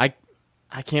 though.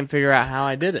 I can't figure out how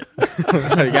I did it.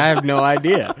 Like, I have no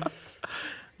idea.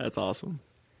 That's awesome.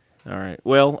 All right.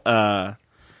 Well,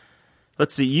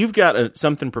 let's see. You've got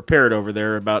something prepared over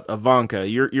there about Ivanka.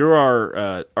 You're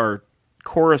our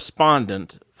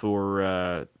correspondent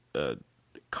for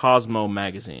Cosmo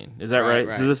magazine. Is that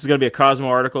right? So this is going to be a Cosmo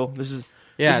article. This is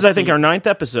I think our 9th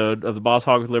episode of the Boss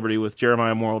Hog with Liberty with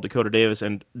Jeremiah Morrill, Dakota Davis,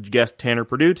 and guest Tanner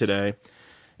Purdue today.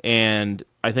 And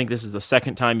I think this is the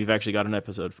second time you've actually got an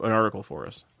article for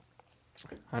us.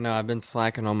 I know I've been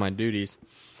slacking on my duties,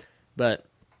 but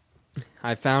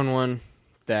I found one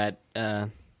that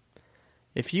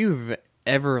if you've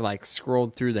ever like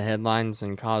scrolled through the headlines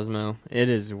in Cosmo, it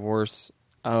is worse.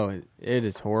 Oh, it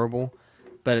is horrible,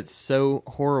 but it's so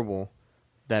horrible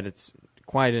that it's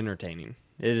quite entertaining.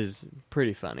 It is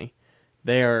pretty funny.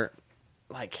 They are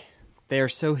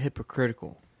so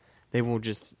hypocritical. They will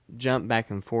just jump back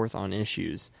and forth on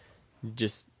issues,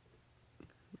 just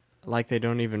like the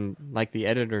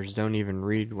editors don't even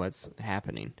read what's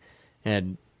happening,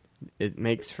 and it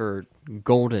makes for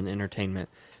golden entertainment.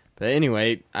 But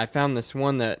anyway, I found this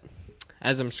one that,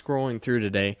 as I'm scrolling through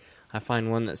today, I find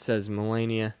one that says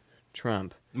Melania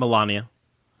Trump. Melania.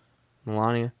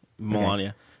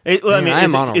 Okay. Is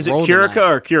it Curaca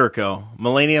or Curaco?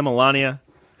 Melania.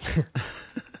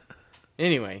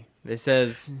 Anyway, it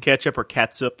says Ketchup or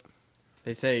catsup?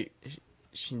 they say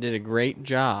she did a great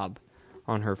job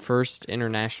on her first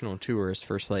international tour as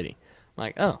First Lady. I'm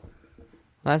like, oh,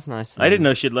 that's nice. I didn't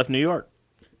know she'd left New York.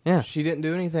 Yeah. She didn't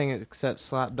do anything except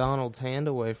slap Donald's hand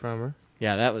away from her.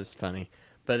 Yeah, that was funny.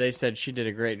 But they said she did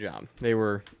a great job. They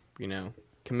were,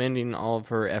 commending all of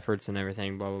her efforts and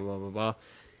everything, blah, blah, blah, blah, blah.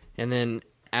 And then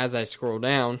as I scroll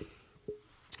down,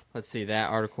 let's see, that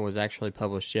article was actually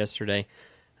published yesterday.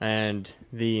 And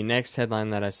the next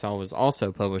headline that I saw was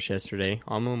also published yesterday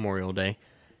on Memorial Day.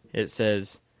 It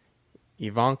says,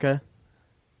 Ivanka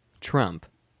Trump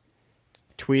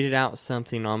tweeted out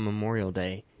something on Memorial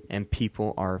Day, and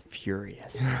people are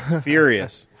furious.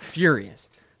 Furious.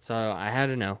 So I had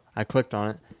to know. I clicked on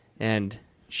it, and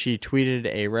she tweeted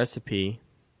a recipe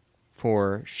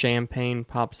for champagne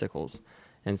popsicles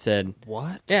and said...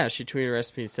 What? Yeah, she tweeted a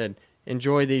recipe and said,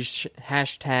 enjoy these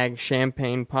hashtag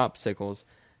champagne popsicles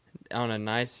on a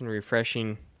nice and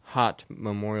refreshing hot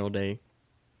Memorial Day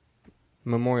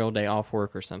off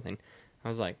work or something. I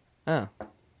was like, oh.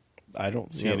 I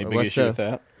don't see Yeah, any big what's issue with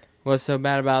that. What's so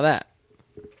bad about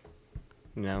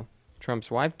that?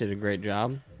 Trump's wife did a great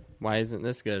job. Why isn't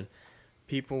this good?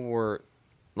 People were,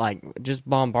 just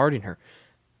bombarding her.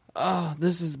 Oh,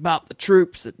 this is about the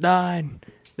troops that died.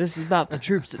 This is about the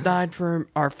troops that died for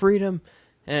our freedom.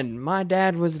 And my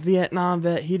dad was a Vietnam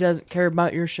vet. He doesn't care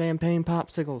about your champagne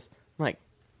popsicles. I'm like,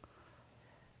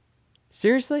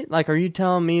 seriously? Are you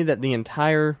telling me that the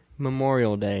entire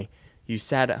Memorial Day you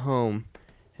sat at home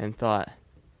and thought,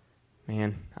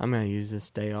 man, I'm going to use this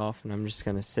day off and I'm just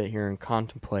going to sit here and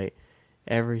contemplate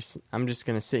I'm just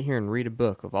going to sit here and read a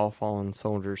book of all fallen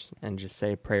soldiers and just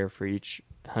say a prayer for each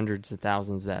hundreds of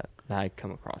thousands that I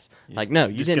come across. No,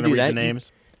 you didn't do that. Read the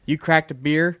names? You cracked a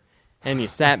beer and you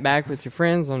sat back with your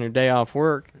friends on your day off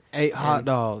work. Ate hot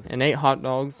dogs. And ate hot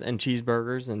dogs and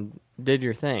cheeseburgers and did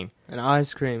your thing. And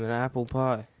ice cream and apple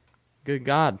pie. Good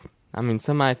God. I mean,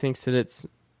 somebody thinks that it's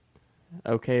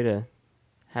okay to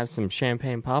have some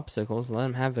champagne popsicles. Let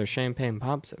them have their champagne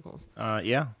popsicles.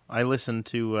 Yeah. I listened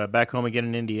to Back Home Again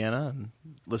in Indiana and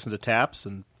listened to Taps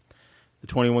and the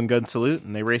 21 Gun Salute,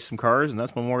 and they raced some cars, and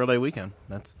that's Memorial Day weekend.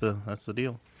 That's the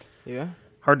deal. Yeah.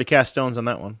 Hard to cast stones on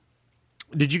that one.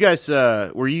 Did you guys,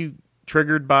 were you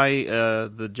triggered by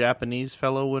the Japanese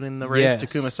fellow winning the race, Yes.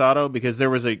 Takuma Sato? Because there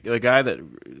was a guy that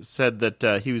said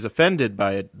that he was offended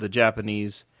by the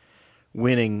Japanese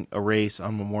winning a race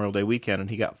on Memorial Day weekend, and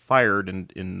he got fired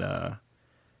at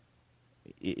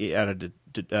a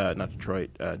not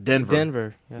Detroit, Denver.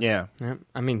 Denver. Yeah. Yep.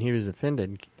 I mean, he was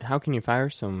offended. How can you fire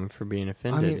someone for being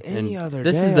offended? I mean, any And other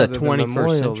this day is the other than 21st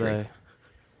Memorial century. Day.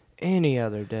 Any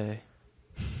other day.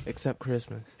 Except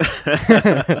Christmas.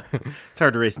 It's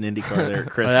hard to race an Indy car there at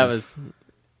Christmas.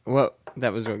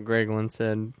 That was what Greg Lynn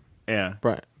said. Yeah.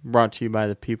 Brought to you by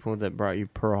the people that brought you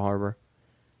Pearl Harbor.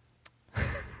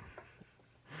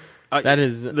 That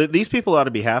is These people ought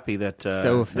to be happy that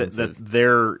so that offensive.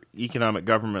 their economic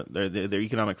government, their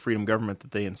economic freedom government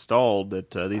that they installed,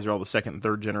 that these are all the second and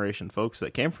third generation folks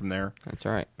that came from there. That's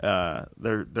right.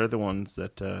 They're the ones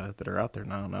that are out there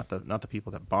now, not the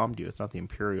people that bombed you. It's not the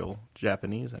imperial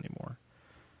Japanese anymore.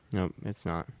 Nope, it's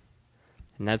not.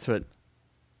 And that's what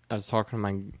I was talking to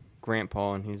my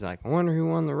grandpa, and he's like, "I wonder who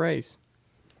won the race."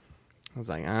 I was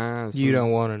like, You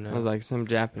don't want to know. I was like, some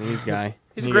Japanese guy.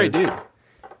 He's And a great goes, dude.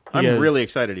 I'm goes, really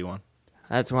excited he won.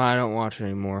 That's why I don't watch it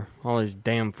anymore. All these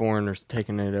damn foreigners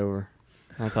taking it over.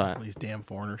 I All thought, these damn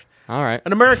foreigners. all right.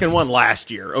 An American won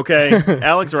last year, okay?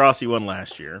 Alex Rossi won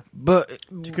last year. But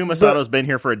Takuma Sato's been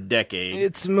here for a decade.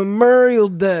 it's Memorial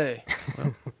Day.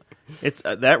 It's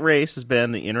that race has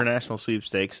been the international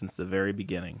sweepstakes since the very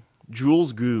beginning.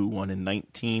 Jules Gu won in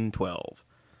 1912.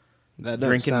 That doesn't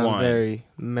Drinking sound wine. very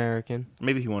American.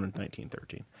 Maybe he won in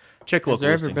 1913. Check local Has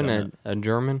there ever listings been on that. a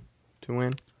German to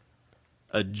win?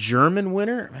 A German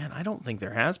winner? Man, I don't think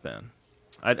there has been.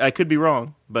 I could be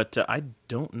wrong, but I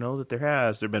don't know that there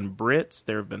has. There have been Brits,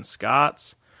 there have been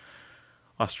Scots,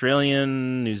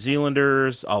 Australian, New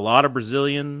Zealanders, a lot of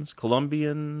Brazilians,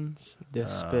 Colombians.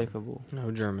 Despicable.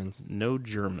 No Germans. No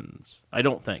Germans. I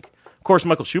don't think. Of course,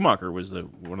 Michael Schumacher was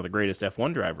one of the greatest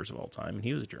F1 drivers of all time, and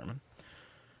he was a German.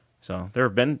 So there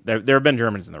have been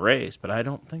Germans in the race, but I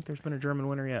don't think there's been a German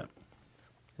winner yet.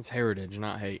 It's heritage,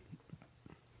 not hate.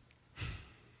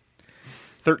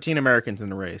 13 Americans in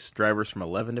the race, drivers from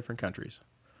 11 different countries.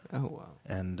 Oh, wow.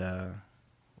 And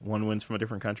one wins from a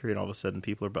different country, and all of a sudden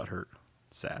people are butthurt.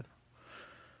 It's sad.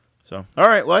 So, all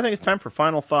right, well, I think it's time for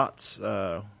final thoughts.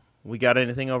 We got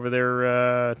anything over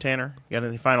there, Tanner? You got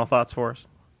any final thoughts for us?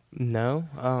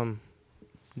 No.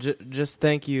 Just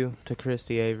thank you to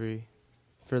Christy Avery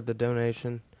for the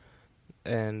donation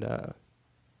and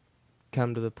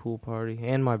come to the pool party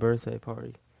and my birthday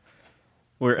party.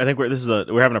 We're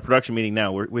having a production meeting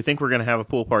now. We think we're going to have a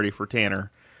pool party for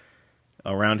Tanner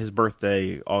around his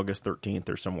birthday, August 13th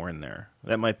or somewhere in there.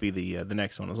 That might be the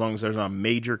next one, as long as there's not a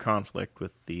major conflict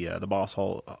with the Boss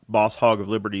Hog of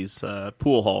Liberty's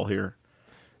pool hall here.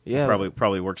 Yeah, We'll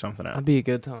probably work something out. that'd be a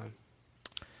good time.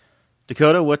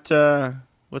 Dakota,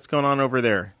 what's going on over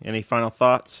there? Any final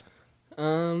thoughts?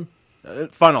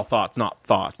 Final thoughts, not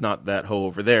that hoe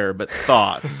over there, but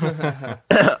thoughts,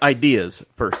 ideas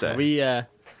per se.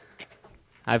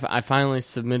 I finally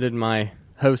submitted my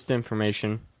host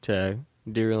information to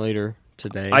Dear Leader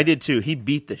today. I did too. He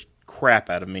beat the crap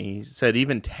out of me. He said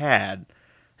even Tad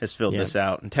has filled this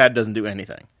out, and Tad doesn't do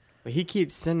anything. But he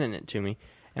keeps sending it to me,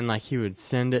 and like he would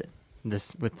send it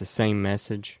with the same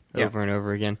message over and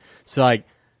over again. So like,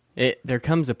 there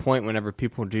comes a point whenever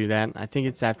people do that. I think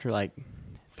it's after like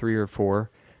 3 or 4,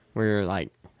 where you're like,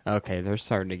 okay, they're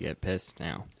starting to get pissed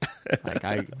now.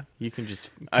 Like you can just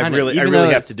I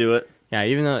really have to do it. Yeah,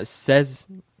 even though it says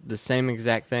the same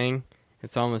exact thing,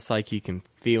 it's almost like you can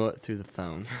feel it through the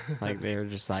phone. Like they're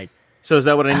just like. So is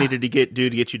that what I needed to do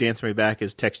to get you to answer me back?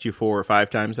 Is text you 4 or 5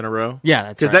 times in a row? Yeah,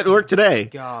 that's because right. that worked today.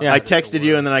 God, Yeah. I texted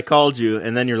you and then I called you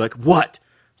and then you're like, "What?"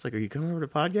 It's like, "Are you coming over to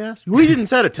podcast?" We didn't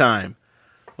set a time.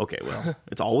 Okay, well,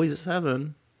 it's always at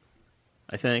 7.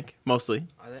 I think mostly.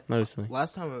 Mostly.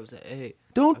 Last time it was at 8.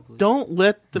 Don't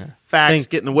let the facts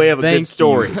get in the way of a good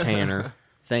story, you, Tanner.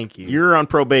 Thank you. You're on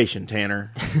probation,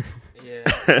 Tanner.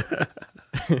 Yeah.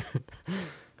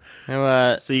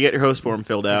 Now, So you get your host form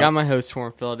filled I out. got my host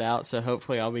form filled out, so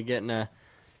hopefully I'll be getting an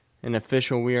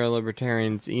official We Are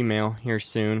Libertarians email here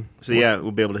soon. So yeah,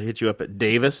 we'll be able to hit you up at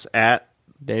Davis at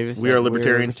Davis.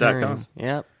 WeAreLibertarians.com.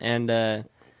 Yep, and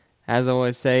as I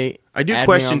always say, I do add me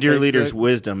question on Dear Facebook, Leader's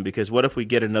wisdom, because what if we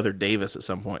get another Davis at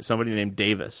some point? Somebody named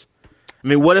Davis. I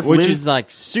mean, what if which is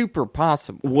like super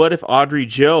possible. what if Audrey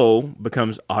Joe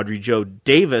becomes Audrey Joe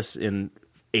Davis in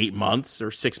 8 months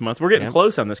or 6 months? We're getting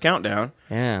close on this countdown.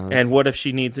 Yeah, And what if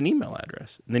she needs an email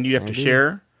address? And then you'd have to Maybe.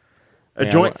 share. A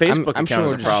Yeah, joint well, Facebook I'm account sure is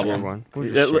we'll a just share problem. one.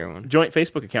 We'll just share one. Joint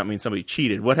Facebook account means somebody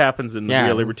cheated. What happens in the Yeah,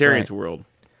 real that's libertarians right. world?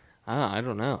 I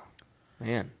don't know,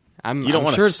 man. You don't I'm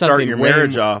want sure to it's start something your way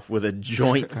marriage more- off with a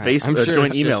joint I'm Facebook, sure a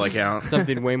joint it's email just account.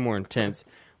 something way more intense.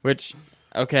 Which,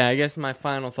 okay, I guess my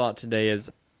final thought today is,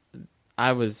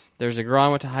 there's a girl I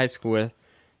went to high school with.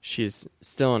 She's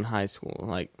still in high school.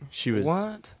 Like she was.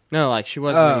 What? No, like she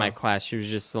wasn't in Oh. my class. She was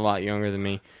just a lot younger than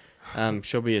me.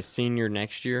 She'll be a senior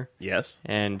next year. Yes.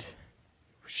 And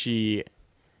she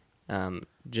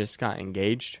just got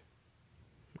engaged.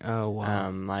 Oh,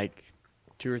 wow. Like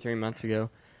 2 or 3 months ago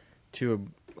to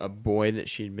a boy that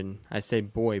she'd been, I say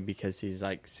boy because he's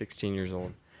like 16 years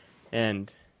old,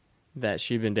 and that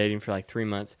she'd been dating for like 3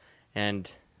 months. And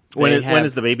when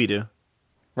is the baby due?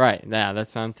 Right, yeah,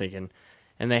 that's what I'm thinking.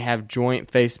 And they have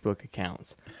joint Facebook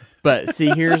accounts. But see,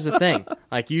 here's the thing.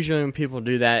 Like, usually when people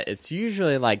do that, it's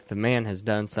usually like the man has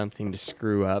done something to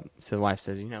screw up. So the wife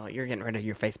says, you know what, you're getting rid of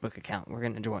your Facebook account. We're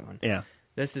going to join one. Yeah.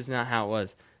 This is not how it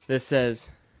was. This says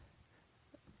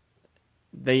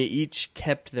they each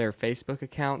kept their Facebook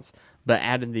accounts, but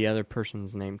added the other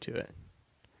person's name to it.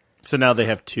 So now they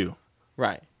have 2.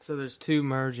 Right. So there's 2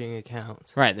 merging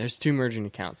accounts. Right, there's 2 merging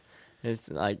accounts. It's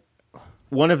like...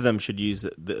 One of them should use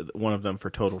one of them for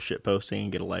total shit posting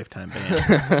and get a lifetime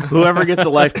ban. Whoever gets the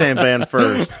lifetime ban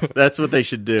first, that's what they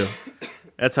should do.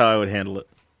 That's how I would handle it.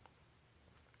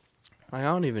 I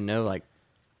don't even know, like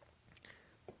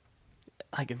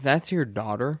if that's your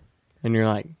daughter, and you're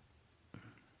like,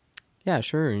 yeah,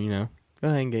 sure, you know, go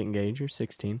ahead and get engaged. You're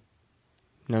 16.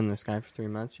 Known this guy for 3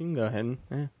 months. You can go ahead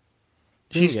and,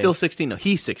 She's still 16. No,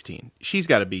 he's 16. She's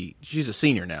a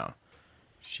senior now.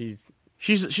 She's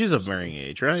of marrying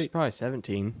age, right? She's probably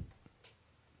 17.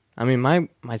 I mean, my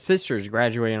sister is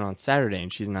graduating on Saturday,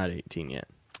 and she's not 18 yet.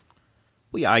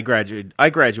 Well, yeah, I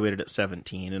graduated at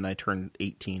 17, and I turned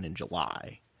 18 in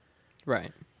July.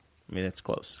 Right. I mean, it's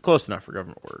close enough for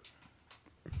government work.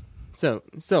 So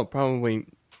probably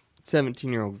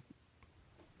 17-year-old,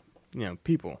 you know,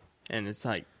 people, and it's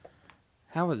like,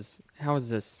 how is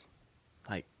this?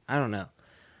 Like, I don't know.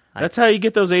 That's how you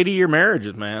get those 80-year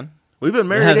marriages, man. We've been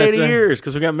married 80 years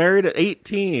because we got married at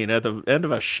 18 at the end of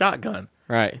a shotgun.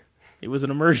 Right. It was an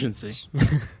emergency.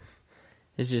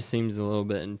 It just seems a little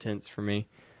bit intense for me.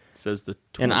 Says the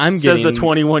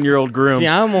 21-year-old groom. See,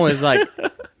 I'm always like,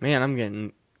 man, I'm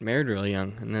getting married really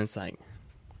young, and then it's like,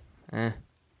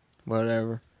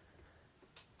 whatever.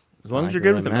 As long as you're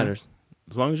good with it, man.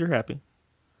 As long as you're happy.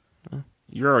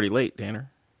 You're already late,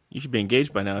 Tanner. You should be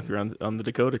engaged by now if you're on the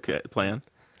Dakota plan.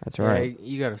 That's right. Yeah,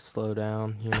 you got to slow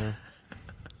down, you know.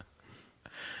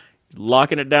 He's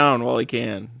locking it down while he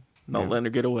can. Not letting her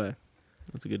get away.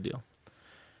 That's a good deal.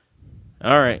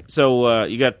 All right. So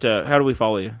you got, how do we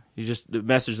follow you? You just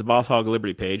message the Boss Hog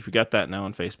Liberty page. We got that now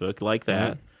on Facebook. Like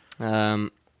that.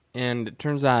 And it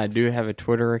turns out I do have a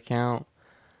Twitter account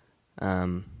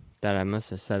that I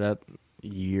must have set up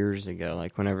years ago.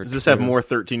 Like whenever. Does this have more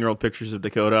 13-year-old pictures of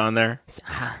Dakota on there?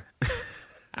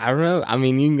 I don't know. I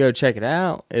mean, you can go check it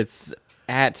out. It's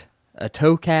at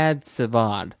Atokad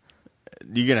Savad.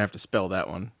 You're going to have to spell that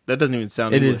one. That doesn't even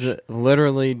sound It English. is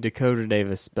literally Dakota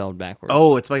Davis spelled backwards.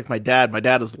 Oh, it's like my dad. My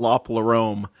dad is Lop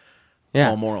Larome. Yeah.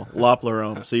 Balmoral. Lop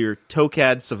Larome. So you're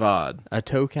Tokad Savad.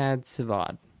 Atokad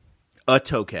Savad.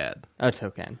 Atokad.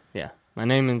 Atokad, yeah. My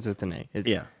name ends with an A.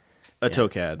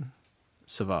 Atokad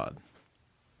Savad.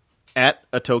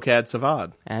 At Atokad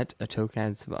Savad. At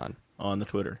Atokad Savad. On the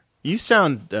Twitter. You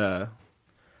sound very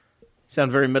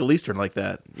Middle Eastern like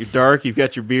that. You're dark, you've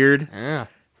got your beard. Yeah.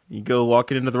 You go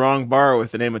walking into the wrong bar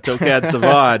with the name of Tokad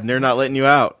Savad, and they're not letting you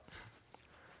out.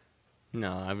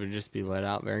 No, I would just be let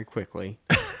out very quickly.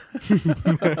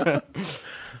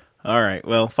 All right.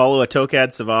 Well, follow Tokad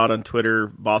Savad on Twitter,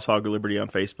 Boss Hog Liberty on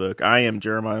Facebook. I am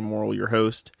Jeremiah Morrill, your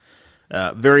host.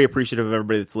 Very appreciative of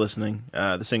everybody that's listening.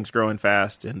 This thing's growing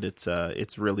fast, and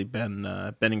it's really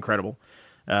been incredible.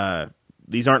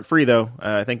 These aren't free though.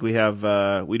 I think we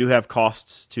do have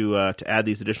costs to add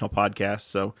these additional podcasts.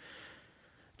 So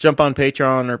jump on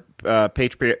Patreon or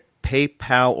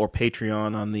PayPal or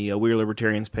Patreon on the We Are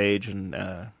Libertarians page and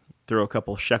throw a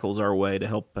couple shekels our way to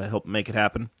help make it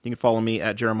happen. You can follow me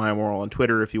at Jeremiah Morrill on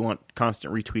Twitter if you want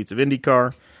constant retweets of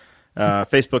IndyCar.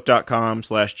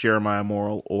 Facebook.com/Jeremiah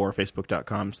Morrill or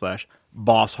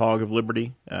Facebook.com/Boss Hog of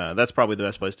Liberty. That's probably the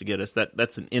best place to get us.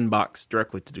 That's an inbox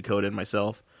directly to Dakota and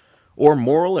myself. Or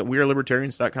Morrill at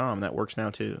WeAreLibertarians.com. That works now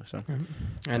too. So,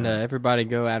 and everybody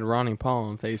go add Ronnie Paul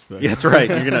on Facebook. Yeah, that's right.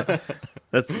 You're gonna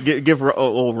give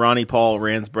old Ronnie Paul,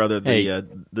 Rand's brother,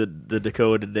 the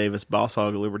Dakota Davis Boss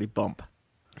Hog of Liberty bump.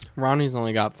 Ronnie's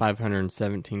only got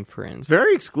 517 friends. It's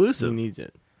very exclusive. He needs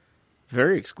it.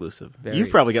 Very exclusive. You've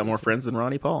probably got more friends than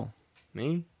Ronnie Paul.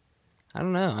 Me? I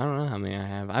don't know. I don't know how many I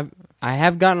have. I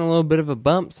have gotten a little bit of a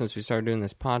bump since we started doing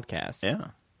this podcast.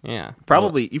 Yeah. Yeah.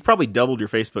 You've probably doubled your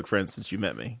Facebook friends since you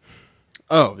met me.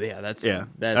 Oh, yeah. That's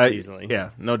easily. Yeah,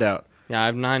 no doubt. Yeah, I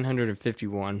have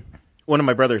 951. One of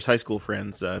my brother's high school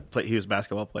friends, he was a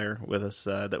basketball player with us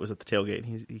that was at the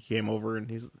tailgate. He came over and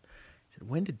he said, said,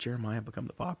 when did Jeremiah become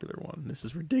the popular one? This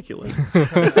is ridiculous.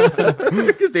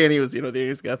 Because Danny was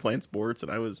the guy playing sports,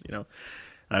 and I was,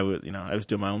 I was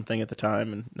doing my own thing at the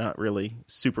time and not really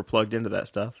super plugged into that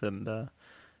stuff. And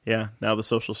now the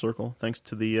social circle, thanks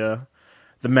to the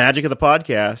magic of the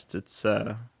podcast, it's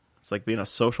like being a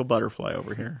social butterfly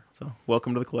over here. So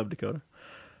welcome to the club, Dakota.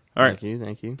 All right.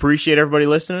 Thank you. Appreciate everybody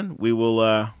listening. We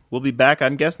will we'll be back.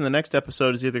 I'm guessing the next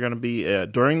episode is either going to be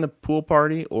during the pool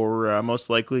party or most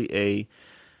likely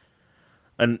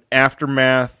an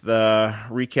aftermath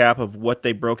recap of what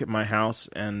they broke at my house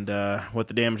and what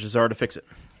the damages are to fix it.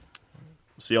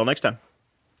 See y'all next time.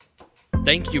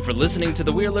 Thank you for listening to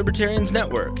the We Are Libertarians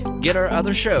Network. Get our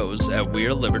other shows at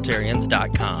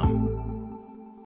WeareLibertarians.com.